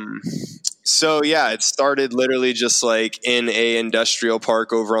 So yeah, it started literally just like in a industrial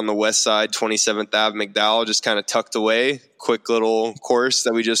park over on the west side, 27th Ave, McDowell, just kind of tucked away. Quick little course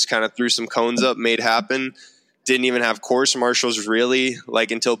that we just kind of threw some cones up, made happen. Didn't even have course marshals really,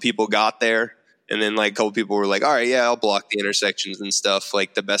 like until people got there. And then like a couple people were like, all right, yeah, I'll block the intersections and stuff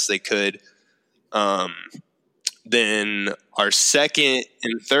like the best they could. Then our second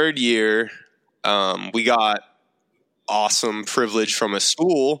and third year, we got awesome privilege from a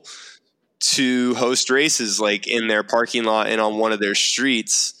school to host races like in their parking lot and on one of their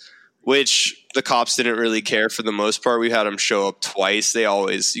streets, which the cops didn't really care for the most part. We had them show up twice.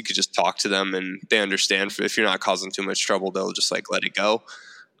 You could just talk to them and they understand if you're not causing too much trouble, they'll just like let it go.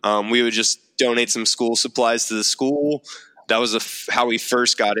 We would just donate some school supplies to the school. That was how we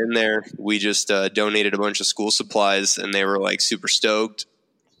first got in there. We just donated a bunch of school supplies and they were like super stoked.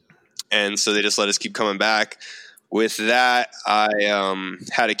 And so they just let us keep coming back. With that, I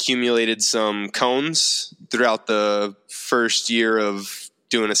had accumulated some cones throughout the first year of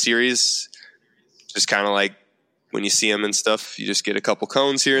doing a series. Just kind of like when you see them and stuff, you just get a couple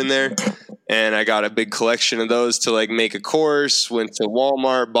cones here and there. And I got a big collection of those to like make a course. Went to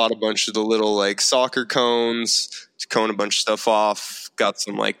Walmart, bought a bunch of the little like soccer cones to cone a bunch of stuff off. Got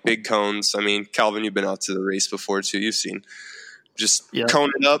some like big cones. I mean, Calvin, you've been out to the race before too. You've seen just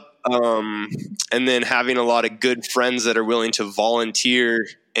cone it up. And then having a lot of good friends that are willing to volunteer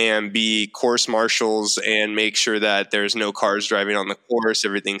and be course marshals and make sure that there's no cars driving on the course,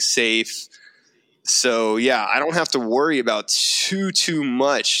 everything's safe. So yeah, I don't have to worry about too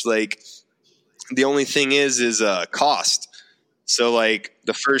much. Like the only thing is cost. So like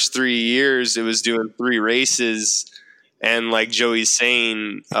the first 3 years it was doing 3 races and like Joey's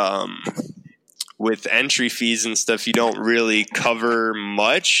saying, with entry fees and stuff, you don't really cover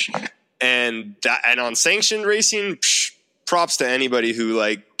much. And on sanctioned racing, props to anybody who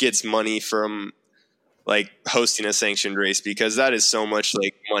like gets money from like hosting a sanctioned race, because that is so much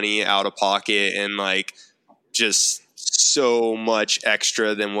like money out of pocket and like just so much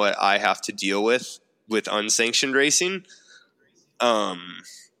extra than what I have to deal with unsanctioned racing.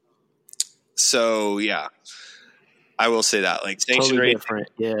 So yeah, I will say that like sanctioned Totally racing, different.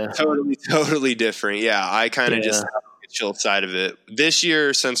 Yeah. totally different. Yeah. I kind of just chill side of it this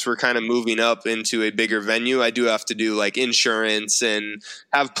year, since we're kind of moving up into a bigger venue. I do have to do like insurance and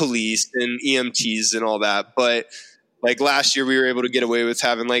have police and EMTs and all that. But like last year we were able to get away with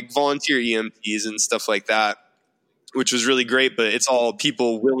having like volunteer EMTs and stuff like that, which was really great. But it's all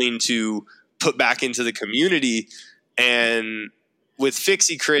people willing to put back into the community. And with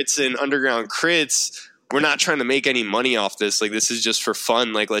fixie crits and underground crits, we're not trying to make any money off this. Like, this is just for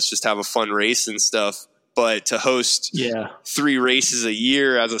fun. Like, let's just have a fun race and stuff. But to host 3 races a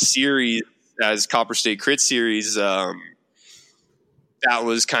year as a series, as Copper State Crit Series, that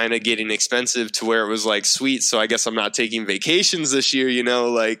was kind of getting expensive to where it was like, sweet. So I guess I'm not taking vacations this year, you know,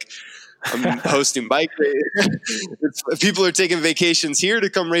 like I'm hosting bike races. People are taking vacations here to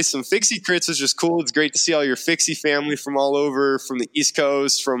come race some fixie crits, which is cool. It's great to see all your fixie family from all over, from the East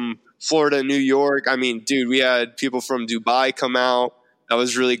Coast, from Florida, New York. I mean, dude, we had people from Dubai come out. That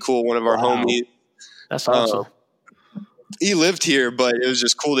was really cool. One of our homies. That's awesome. He lived here, but it was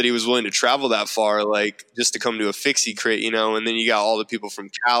just cool that he was willing to travel that far, like just to come to a fixie crit, you know. And then you got all the people from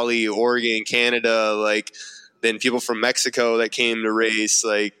Cali, Oregon, Canada, like then people from Mexico that came to race,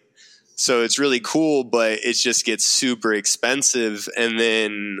 like. So it's really cool, but it just gets super expensive. And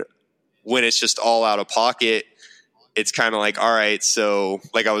then when it's just all out of pocket, it's kind of like, all right, so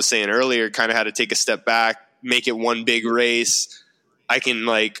like I was saying earlier, kind of had to take a step back, make it one big race. I can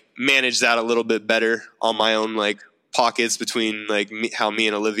like manage that a little bit better on my own like pockets between like how me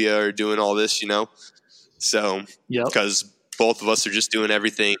and Olivia are doing all this, you know? So because both of us are just doing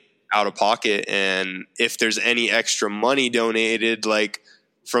everything out of pocket. And if there's any extra money donated, like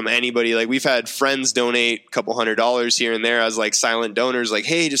from anybody, like we've had friends donate a couple $100 here and there as like silent donors, like,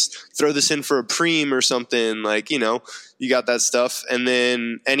 hey, just throw this in for a preem or something, like, you know, you got that stuff. And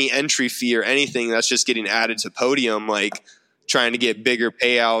then any entry fee or anything that's just getting added to podium, like trying to get bigger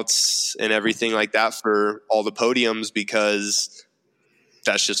payouts and everything like that for all the podiums, because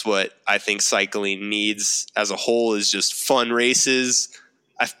that's just what I think cycling needs as a whole, is just fun races.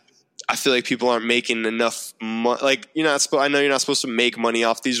 I feel like people aren't making enough money. Like, I know you're not supposed to make money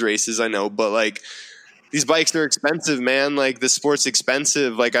off these races, I know, but like these bikes are expensive, man. Like the sport's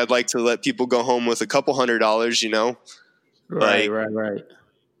expensive. Like I'd like to let people go home with a couple $100, you know? Right.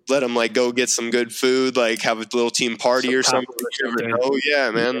 Let them like go get some good food, like have a little team party or something. You never know.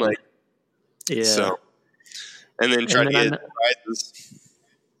 Yeah, man. Like, so, and then try to get prizes.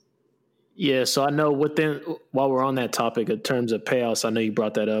 Yeah, so I know while we're on that topic in terms of payouts, I know you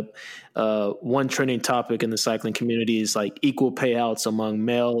brought that up. One trending topic in the cycling community is like equal payouts among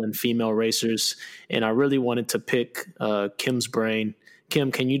male and female racers. And I really wanted to pick Kim's brain.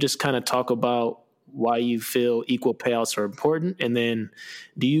 Kim, can you just kind of talk about why you feel equal payouts are important? And then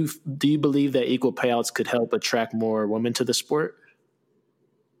do you believe that equal payouts could help attract more women to the sport?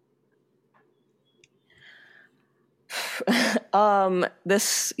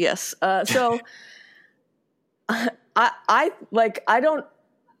 Yes. So I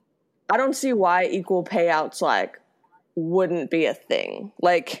don't see why equal payouts like wouldn't be a thing.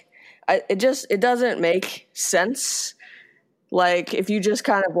 Like it doesn't make sense. Like if you just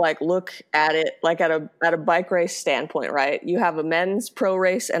kind of like look at it like at a bike race standpoint, right? You have a men's pro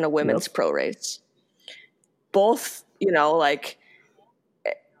race and a women's pro race. Both, you know, like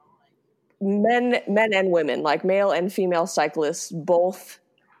men and women, like male and female cyclists, both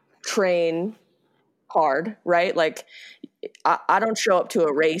train hard, right? Like I don't show up to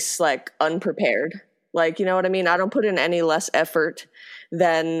a race like unprepared. Like, you know what I mean? I don't put in any less effort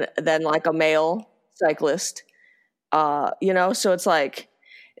than like a male cyclist. You know, so it's like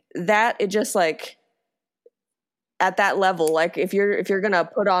that, it just like at that level, like if you're going to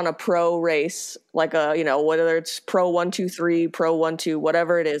put on a pro race, like a, you know, whether it's pro 1-2-3, pro 1-2,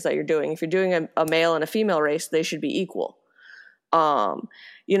 whatever it is that you're doing, if you're doing a male and a female race, they should be equal.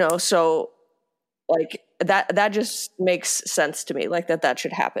 You know, so like that just makes sense to me, like that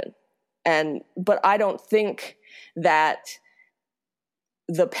should happen. But I don't think that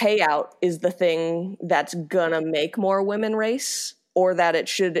the payout is the thing that's gonna make more women race, or that it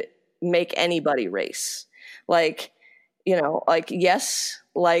should make anybody race. Like, you know, like, yes,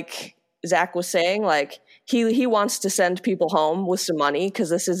 like Zach was saying, like he wants to send people home with some money because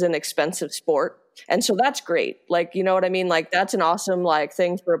this is an expensive sport. And so that's great. Like, you know what I mean? Like that's an awesome like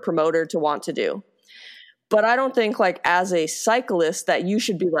thing for a promoter to want to do. But I don't think like as a cyclist that you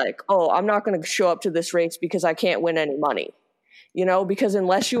should be like, oh, I'm not going to show up to this race because I can't win any money. Because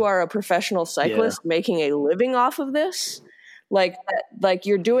unless you are a professional cyclist making a living off of this, like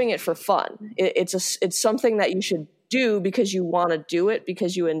you're doing it for fun. It's something that you should do because you want to do it,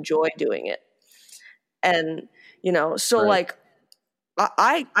 because you enjoy doing it. And, so like,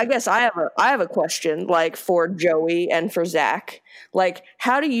 I guess I have a question like for Joey and for Zach. Like,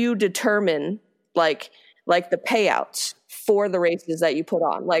 how do you determine like the payouts for the races that you put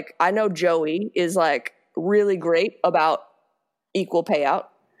on? Like, I know Joey is like really great about equal payout,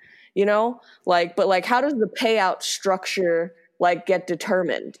 but like, how does the payout structure like get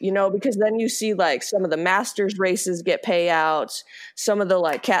determined, because then you see like some of the Masters races get payouts, some of the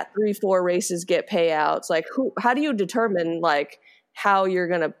like Cat 3-4 races get payouts. Like how do you determine like who you're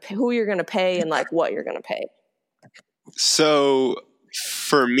going to pay and like what you're going to pay? So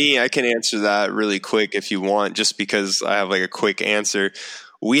for me, I can answer that really quick if you want, just because I have like a quick answer.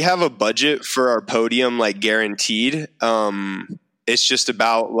 We have a budget for our podium, like guaranteed. It's just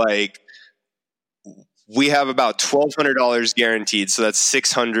about like, we have about $1,200 guaranteed. So that's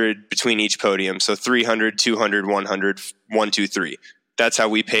 $600 between each podium. So $300, $200, $100, $1, 2, 3. That's how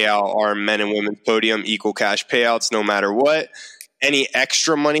we pay out our men and women's podium, equal cash payouts, no matter what. Any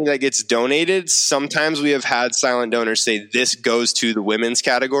extra money that gets donated, sometimes we have had silent donors say this goes to the women's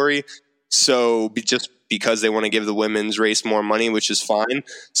category. So just because they want to give the women's race more money, which is fine.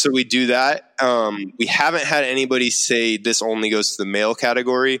 So we do that. We haven't had anybody say this only goes to the male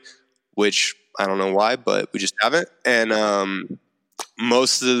category, which I don't know why, but we just haven't. And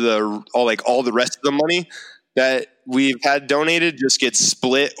most of all the rest of the money that we've had donated just gets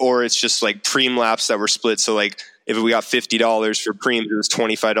split, or it's just like preem laps that were split. So like if we got $50 for preem, it was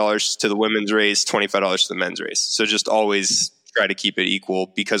 $25 to the women's race, $25 to the men's race. So just always try to keep it equal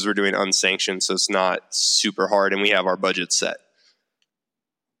because we're doing unsanctioned. So it's not super hard and we have our budget set.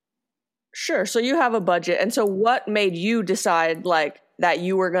 Sure. So you have a budget. And so what made you decide like that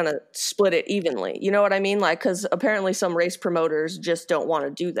you were going to split it evenly? You know what I mean? Like, because apparently some race promoters just don't want to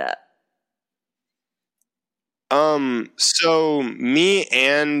do that. So me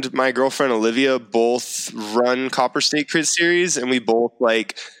and my girlfriend Olivia both run Copper State Crit Series, and we both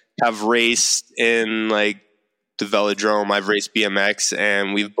like have raced in like the velodrome. I've raced BMX,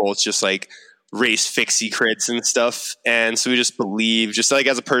 and we've both just like raced fixie crits and stuff. And so we just believe, just like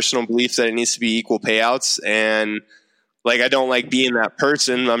as a personal belief, that it needs to be equal payouts. And like, I don't like being that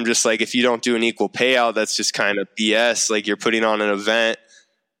person. I'm just like, if you don't do an equal payout, that's just kind of BS. Like you're putting on an event.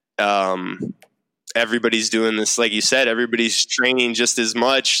 Everybody's doing this. Like you said, everybody's training just as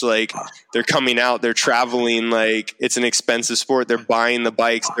much. Like they're coming out, they're traveling. Like it's an expensive sport. They're buying the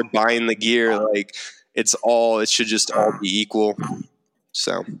bikes, they're buying the gear. Like it should just all be equal.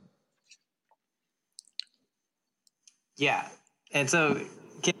 So. Yeah. And so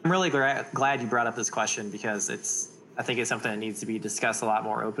Kim, I'm really glad you brought up this question because I think it's something that needs to be discussed a lot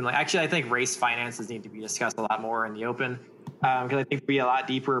more openly. Actually, I think race finances need to be discussed a lot more in the open because I think there'd be a lot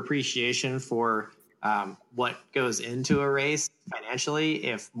deeper appreciation for what goes into a race financially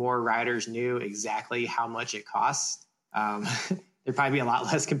if more riders knew exactly how much it costs. There'd probably be a lot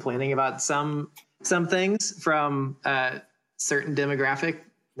less complaining about some things from a certain demographic,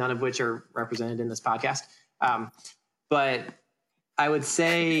 none of which are represented in this podcast. But I would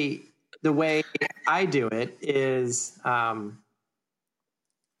say the way I do it is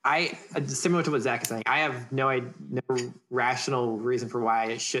similar to what Zach is saying. I have no rational reason for why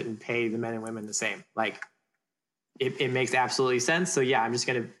it shouldn't pay the men and women the same. Like it makes absolutely sense. So yeah, I'm just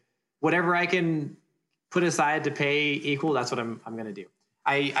going to, whatever I can put aside to pay equal, that's what I'm going to do.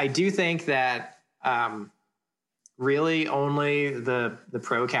 I do think that really only the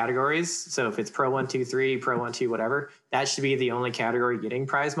pro categories. So if it's pro 1, 2, 3, pro 1, 2, whatever, that should be the only category getting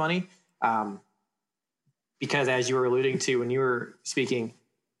prize money. Because as you were alluding to when you were speaking,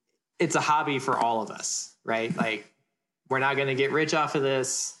 it's a hobby for all of us, right? Like we're not going to get rich off of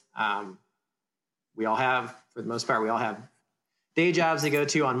this. We all have, for the most part, we all have day jobs to go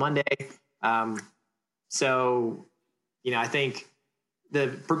to on Monday. So, I think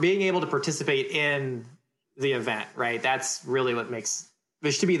being able to participate in the event, right? That's really what makes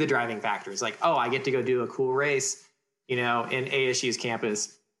this to be the driving factor. It's like, oh, I get to go do a cool race, in ASU's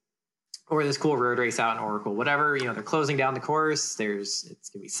campus, or this cool road race out in Oracle, whatever, they're closing down the course. It's going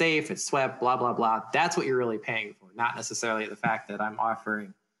to be safe. It's swept, blah, blah, blah. That's what you're really paying for. Not necessarily the fact that I'm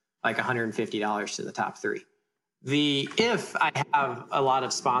offering like $150 to the top 3. If I have a lot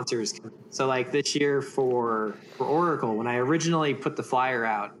of sponsors, so like this year for Oracle, when I originally put the flyer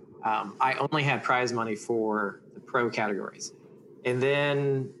out, I only had prize money for the pro categories. And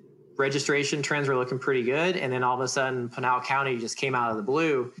then registration trends were looking pretty good. And then all of a sudden, Pinal County just came out of the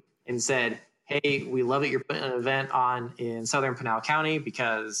blue and said, hey, we love that you're putting an event on in Southern Pinal County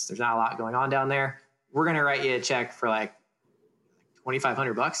because there's not a lot going on down there. We're going to write you a check for like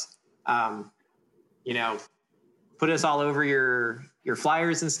 $2,500. You know, put us all over your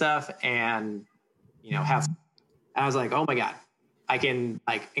flyers and stuff, and have. I was like, oh my God, I can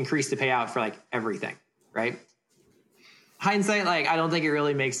like increase the payout for like everything, right? Hindsight, like I don't think it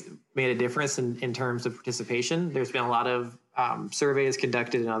really made a difference in terms of participation. There's been a lot of surveys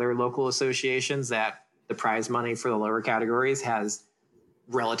conducted in other local associations that the prize money for the lower categories has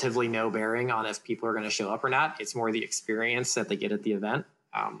relatively no bearing on if people are going to show up or not. It's more the experience that they get at the event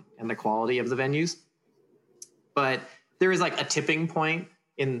and the quality of the venues. But there is like a tipping point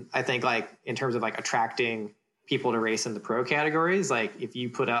I think like in terms of like attracting people to race in the pro categories. Like if you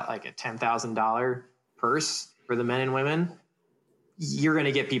put out like a $10,000 purse for the men and women, you're going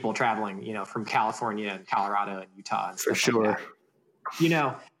to get people traveling, from California and Colorado and Utah and stuff. For sure. Like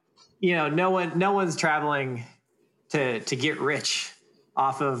that. No one's traveling to get rich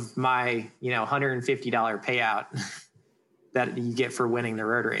off of my, $150 payout that you get for winning the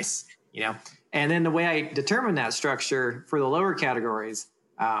road race, And then the way I determine that structure for the lower categories,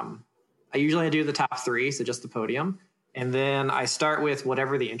 I usually do the top three, so just the podium. And then I start with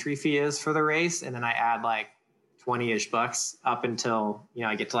whatever the entry fee is for the race. And then I add like 20-ish bucks up until,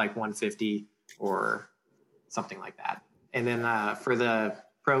 I get to like 150 or something like that. And then for the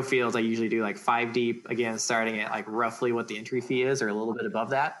pro fields, I usually do like 5 deep, again, starting at like roughly what the entry fee is or a little bit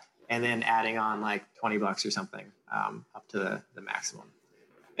above that. And then adding on like 20 bucks or something up to the maximum.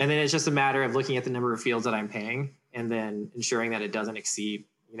 And then it's just a matter of looking at the number of fields that I'm paying and then ensuring that it doesn't exceed,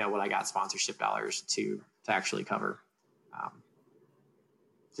 what I got sponsorship dollars to actually cover.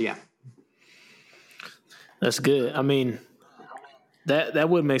 So yeah. That's good. I mean, that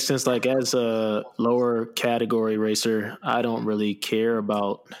would make sense. Like as a lower category racer, I don't really care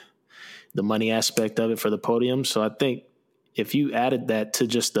about the money aspect of it for the podium. So I think if you added that to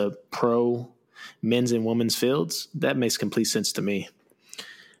just the pro men's and women's fields, that makes complete sense to me.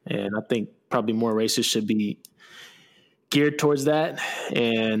 And I think probably more races should be geared towards that.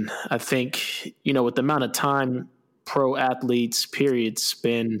 And I think, with the amount of time pro athletes, period,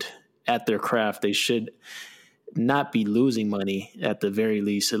 spend at their craft, they should not be losing money at the very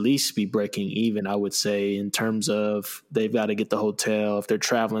least, at least be breaking even, I would say, in terms of they've got to get the hotel if they're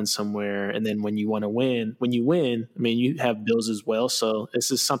traveling somewhere. And then when you win, I mean, you have bills as well. So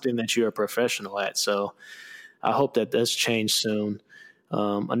this is something that you're a professional at. So I hope that does change soon.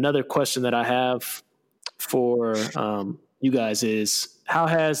 Another question that I have for you guys is, how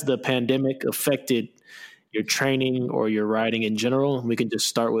has the pandemic affected your training or your riding in general? We can just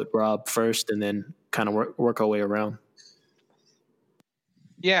start with Rob first and then kind of work our way around.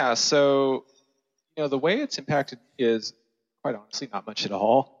 Yeah, so the way it's impacted is quite honestly not much at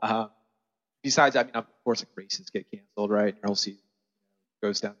all. Besides, I mean, of course, like races get canceled, right? Your whole season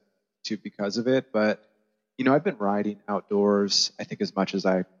goes down to because of it. But I've been riding outdoors, I think, as much as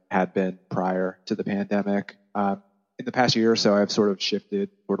I had been prior to the pandemic. In the past year or so, I've sort of shifted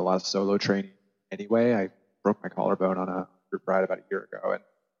toward a lot of solo training anyway. I broke my collarbone on a group ride about a year ago, and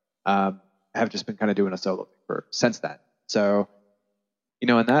I have just been kind of doing a solo thing since then. So, in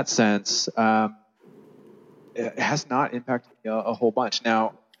that sense, it has not impacted me a whole bunch.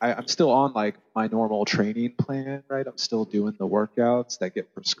 Now, I'm still on like my normal training plan, right? I'm still doing the workouts that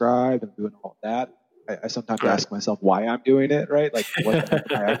get prescribed. I'm doing all that. I sometimes ask myself why I'm doing it, right? Like, what am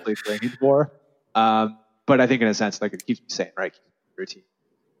I actually training for? But I think in a sense, like, it keeps me sane, right? Keeps me routine.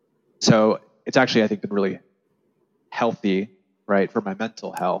 So it's actually, I think, been really healthy, right, for my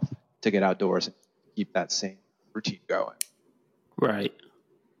mental health to get outdoors and keep that same routine going. Right.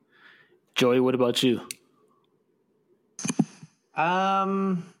 Joey, what about you?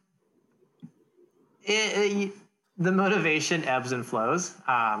 The motivation ebbs and flows.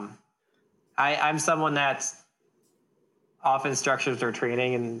 I'm someone that often structures their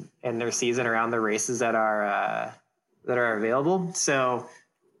training and their season around the races that are available. So,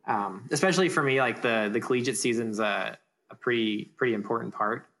 especially for me, like the collegiate season's a pretty important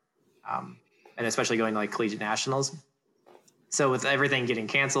part, and especially going to like collegiate nationals. So with everything getting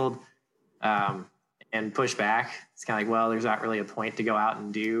canceled and pushed back, it's kind of like, well, there's not really a point to go out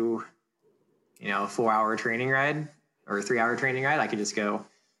and do, a 4-hour training ride or a 3-hour training ride. I could just go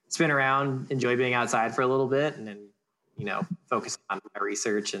spin around, enjoy being outside for a little bit, and then, focus on my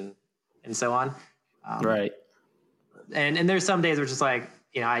research and so on. Right. And there's some days where it's just like,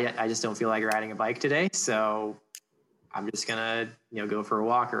 I just don't feel like riding a bike today. So I'm just going to, go for a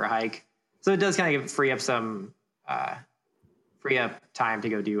walk or a hike. So it does kind of free up some free up time to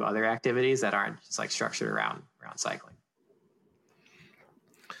go do other activities that aren't just like structured around cycling.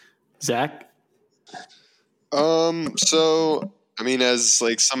 Zach? So I mean, as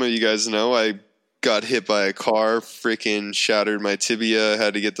like some of you guys know, I got hit by a car, freaking shattered my tibia,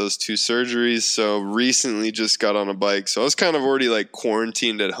 had to get those 2 surgeries. So recently just got on a bike. So I was kind of already like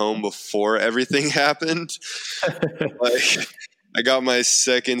quarantined at home before everything happened. Like I got my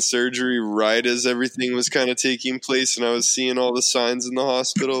second surgery right as everything was kind of taking place, and I was seeing all the signs in the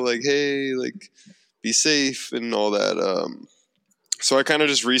hospital like, hey, like be safe and all that. So I kind of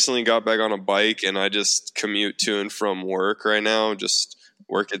just recently got back on a bike, and I just commute to and from work right now, just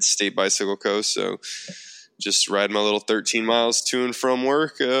work at State Bicycle Coast. So just ride my little 13 miles to and from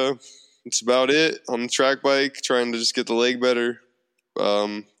work. It's about it on the track bike, trying to just get the leg better.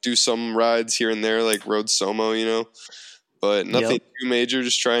 Do some rides here and there, like road somo, you know, but nothing too major,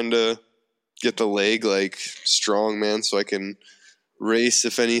 just trying to get the leg like strong, man, so I can race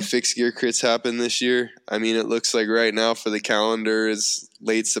if any fixed gear crits happen this year. I mean, it looks like right now for the calendar is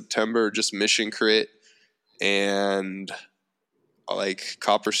late September, just mission crit and like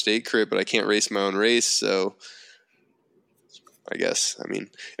Copper State crit, but I can't race my own race. So I guess, I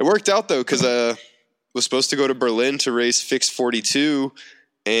mean, it worked out though, because I was supposed to go to Berlin to race fixed 42,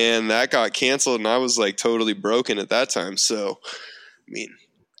 and that got canceled, and I was like totally broken at that time. So, I mean,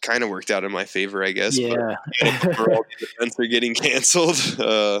 kind of worked out in my favor, I guess. Yeah. But all the events are getting canceled.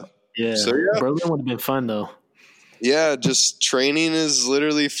 Yeah. So yeah. Berlin would have been fun though. Yeah, just training is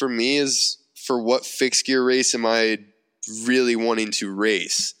literally for me is for what fixed gear race am I really wanting to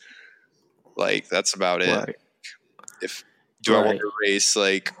race? Like that's about it. Right. I want to race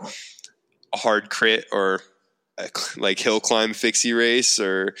like a hard crit or like hill climb fixie race,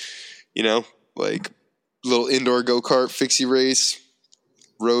 or you know, like little indoor go-kart fixie race,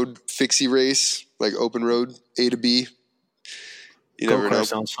 road fixie race, like open road A to B. You never know.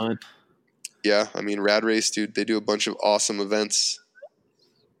 Sounds fun. Yeah, I mean, Rad Race, dude, they do a bunch of awesome events.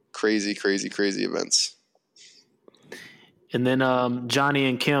 Crazy events. And then Johnny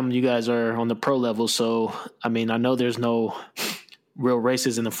and Kim, you guys are on the pro level. So, I mean, I know there's no real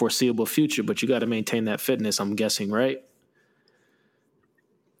races in the foreseeable future, but you got to maintain that fitness, I'm guessing, right?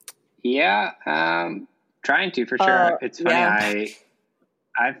 Yeah, trying to for sure. It's funny. Yeah.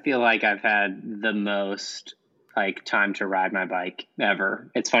 I feel like I've had the most like time to ride my bike ever.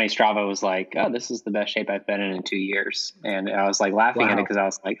 It's funny. Strava was like, "Oh, this is the best shape I've been in 2 years," and I was like laughing at it because I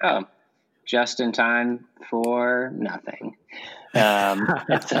was like, "Oh, just in time for nothing."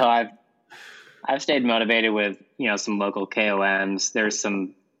 And so I've stayed motivated with some local KOMs. There's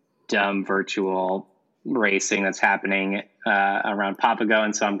some dumb virtual racing that's happening around Papago,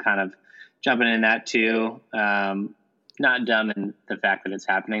 and so I'm kind of jumping in that too. Not dumb in the fact that it's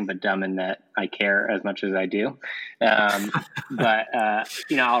happening, but dumb in that I care as much as I do. But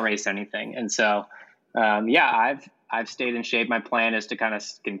I'll race anything. And so, I've stayed in shape. My plan is to kind of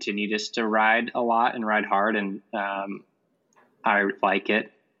continue just to ride a lot and ride hard. And I like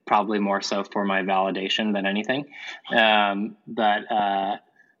it probably more so for my validation than anything. I'm kind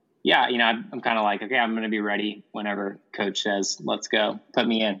of like, okay, I'm going to be ready whenever coach says, let's go. Put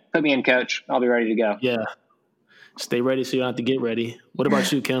me in, coach. I'll be ready to go. Yeah. Stay ready so you don't have to get ready. What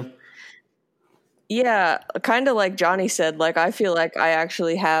about you, Kim? Yeah, kind of like Johnny said, like I feel like I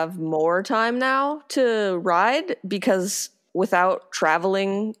actually have more time now to ride because without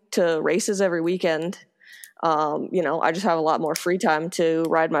traveling to races every weekend, I just have a lot more free time to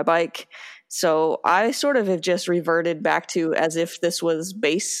ride my bike. So I sort of have just reverted back to as if this was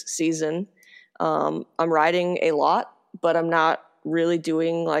base season. I'm riding a lot, but I'm not really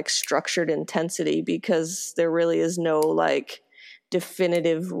doing like structured intensity because there really is no like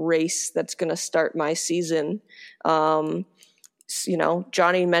definitive race that's going to start my season. Johnny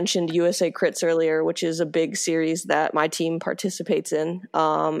mentioned USA Crits earlier, which is a big series that my team participates in.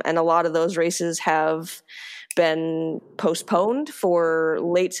 And a lot of those races have been postponed for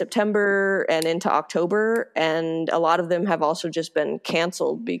late September and into October. And a lot of them have also just been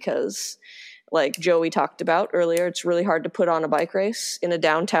canceled because, like Joey talked about earlier, it's really hard to put on a bike race in a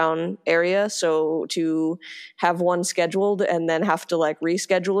downtown area. So to have one scheduled and then have to like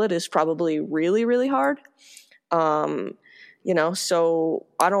reschedule it is probably really, really hard. So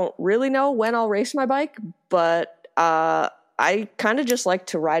I don't really know when I'll race my bike, but I kind of just like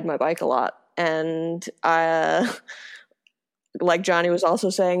to ride my bike a lot. And like Johnny was also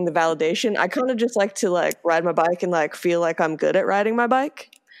saying, the validation, I kind of just like to like ride my bike and like feel like I'm good at riding my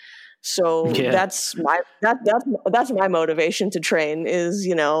bike. So that's my motivation to train is,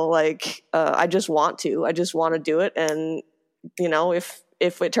 I just want to do it. And,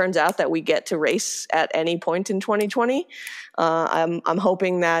 if it turns out that we get to race at any point in 2020, I'm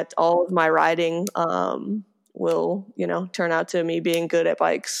hoping that all of my riding will, turn out to me being good at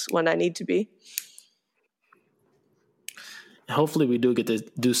bikes when I need to be. Hopefully we do get to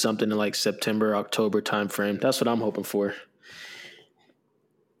do something in like September, October timeframe. That's what I'm hoping for.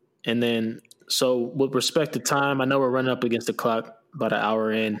 And then, so with respect to time, I know we're running up against the clock, about an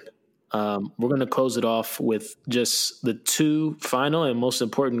hour in. We're going to close it off with just the two final and most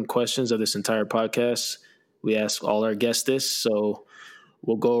important questions of this entire podcast. We ask all our guests this, so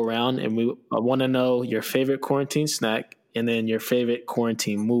we'll go around and I want to know your favorite quarantine snack and then your favorite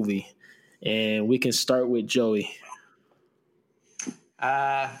quarantine movie. And we can start with Joey.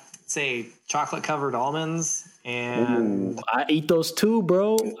 Say chocolate covered almonds, and I eat those too,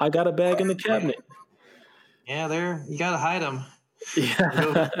 bro. I got a bag in the cabinet. Yeah, you gotta hide them.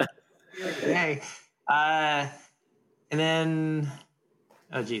 Yeah. Okay. And then,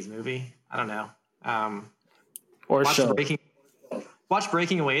 movie. I don't know. Or show. Watch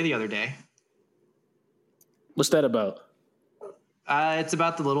Breaking Away the other day. What's that about? It's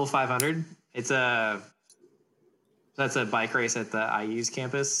about the Little 500. That's a bike race at the IU's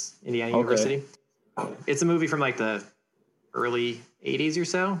campus, Indiana University. It's a movie from like the early 80s or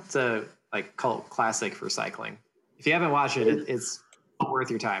so. It's a cult classic for cycling. If you haven't watched it, it's worth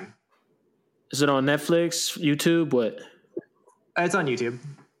your time. Is it on Netflix, YouTube, what? It's on YouTube.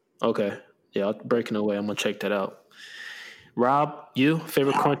 Okay. Yeah, Breaking Away. I'm going to check that out. Rob, you?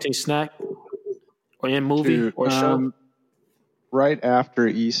 Favorite quarantine snack? Or in movie or show? Right after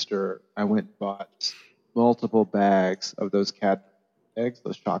Easter, I went and bought multiple bags of those cat eggs,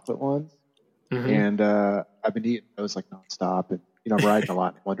 those chocolate ones. Mm-hmm. And I've been eating those like nonstop. And, I'm riding a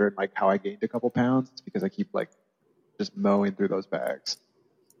lot and wondering like how I gained a couple pounds. It's because I keep like just mowing through those bags.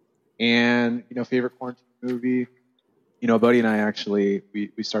 And, favorite quarantine movie, a buddy and I actually,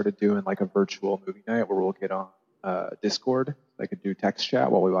 we started doing like a virtual movie night where we'll get on Discord. I could do text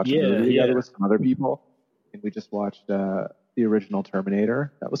chat while we watch a movie together with some other people. And we just watched the original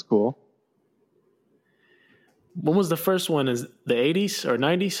Terminator. That was cool. When was the first one? Is the 80s or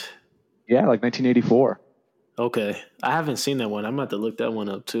 90s? Yeah, like 1984. Okay. I haven't seen that one. I'm about to look that one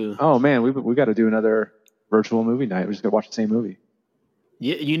up too. Oh, man, we got to do another virtual movie night. We're just going to watch the same movie.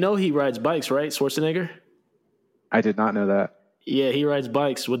 Yeah, he rides bikes, right? Schwarzenegger? I did not know that. Yeah, he rides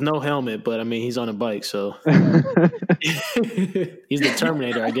bikes with no helmet, but I mean, he's on a bike, so he's the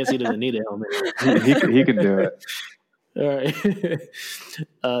Terminator. I guess he doesn't need a helmet. He can do it. All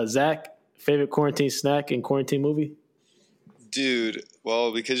right. Zach, favorite quarantine snack and quarantine movie? Dude,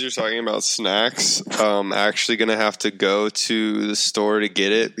 well, because you're talking about snacks, I'm actually going to have to go to the store to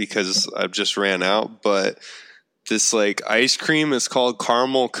get it because I've just ran out. But this like ice cream is called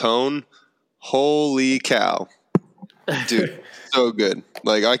caramel cone. Holy cow. Dude, so good.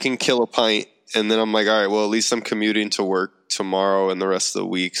 Like I can kill a pint and then I'm like, all right, well, at least I'm commuting to work tomorrow and the rest of the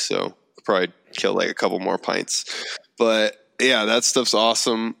week. So I'll probably kill like a couple more pints. But yeah, that stuff's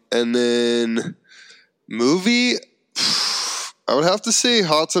awesome. And then movie, I would have to say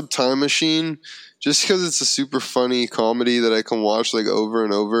Hot Tub Time Machine, just because it's a super funny comedy that I can watch like over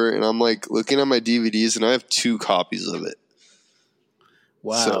and over. And I'm like looking at my DVDs and I have 2 copies of it.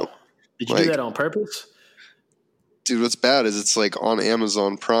 Wow. So, did you do that on purpose? Dude, what's bad is it's like on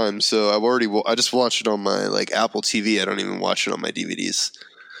Amazon Prime. So I just watched it on my like Apple TV. I don't even watch it on my DVDs.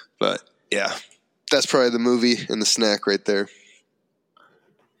 But yeah, that's probably the movie and the snack right there.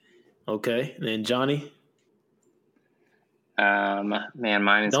 Okay. And then Johnny? Man,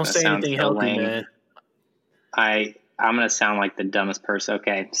 mine is don't say anything so healthy, lame. Man. I'm gonna sound like the dumbest person.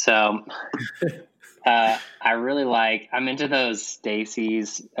 Okay, so I really I'm into those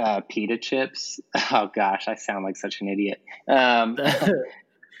Stacy's pita chips. Oh gosh, I sound like such an idiot. Like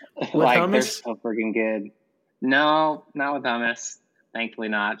hummus? They're so freaking good. No, not with hummus. Thankfully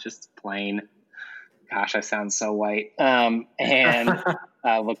not, just plain. Gosh, I sound so white. And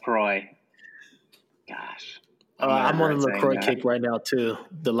LaCroix. Gosh. I'm on a LaCroix kick right now too.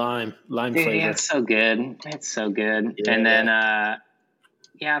 The lime flavor. Yeah, it's so good. It's so good. Yeah. And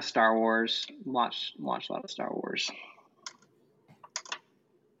then Star Wars. Watch a lot of Star Wars.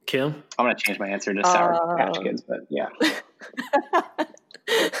 Kim? I'm gonna change my answer to Sour Patch Kids, but yeah.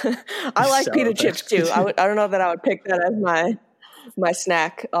 I like pita chips too. I don't know that I would pick that as my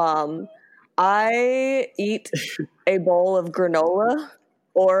snack. I eat a bowl of granola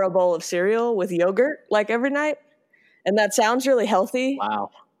or a bowl of cereal with yogurt like every night. And that sounds really healthy. Wow.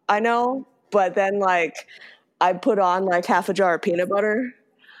 I know. But then I put on like half a jar of peanut butter.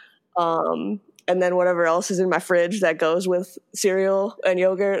 And and then whatever else is in my fridge that goes with cereal and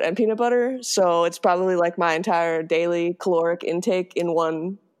yogurt and peanut butter. So it's probably like my entire daily caloric intake in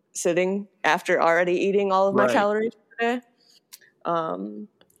one sitting after already eating all of my calories per day. And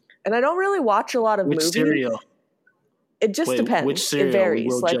I don't really watch a lot of movies. Cereal? It just depends. Which cereal? It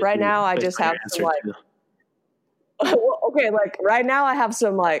varies. Like right now, I just have some like. Okay, like right now, I have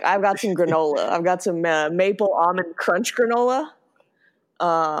some like I've got some granola. I've got some maple almond crunch granola.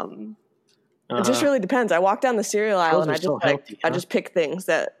 It just really depends. I walk down the cereal aisle and I just I just pick things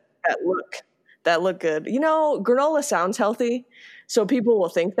that look good. You know, granola sounds healthy, so people will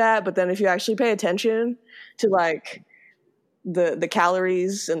think that, but then if you actually pay attention to like the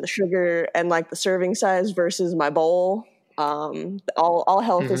calories and the sugar and like the serving size versus my bowl, all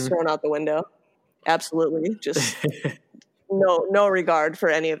health is thrown out the window. Absolutely, just no regard for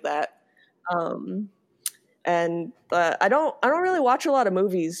any of that. And I don't really watch a lot of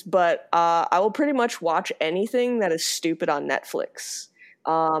movies, but I will pretty much watch anything that is stupid on Netflix.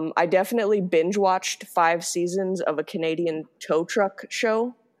 I definitely binge watched 5 seasons of a Canadian tow truck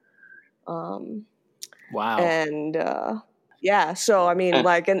show. Wow. And yeah, so I mean,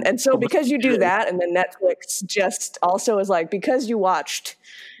 like, and so because you do that, and then Netflix just also is like, because you watched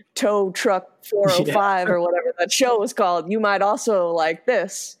Tow Truck 405 or whatever that show was called, you might also like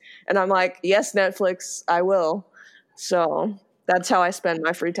this. And I'm like, yes, Netflix, I will. So that's how I spend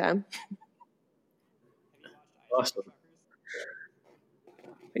my free time. Awesome.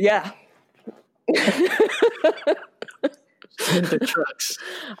 Yeah. The trucks.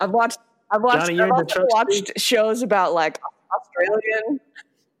 I've watched shows about like Australian.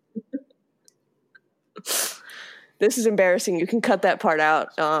 This is embarrassing. You can cut that part out.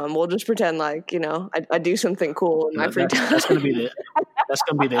 We'll just pretend like, you know, I do something cool in my free time. That's gonna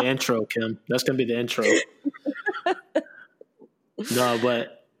be the intro, Kim. That's gonna be the intro. No,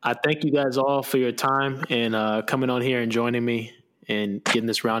 but I thank you guys all for your time and coming on here and joining me and getting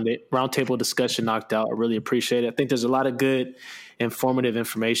this roundtable discussion knocked out. I really appreciate it. I think there's a lot of good, informative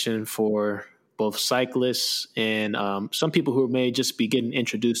information for both cyclists and some people who may just be getting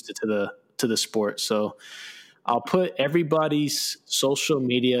introduced to the sport. So I'll put everybody's social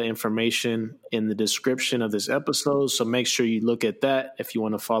media information in the description of this episode. So make sure you look at that if you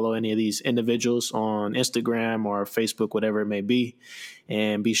want to follow any of these individuals on Instagram or Facebook, whatever it may be.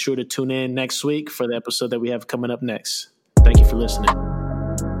 And be sure to tune in next week for the episode that we have coming up next. Thank you for listening.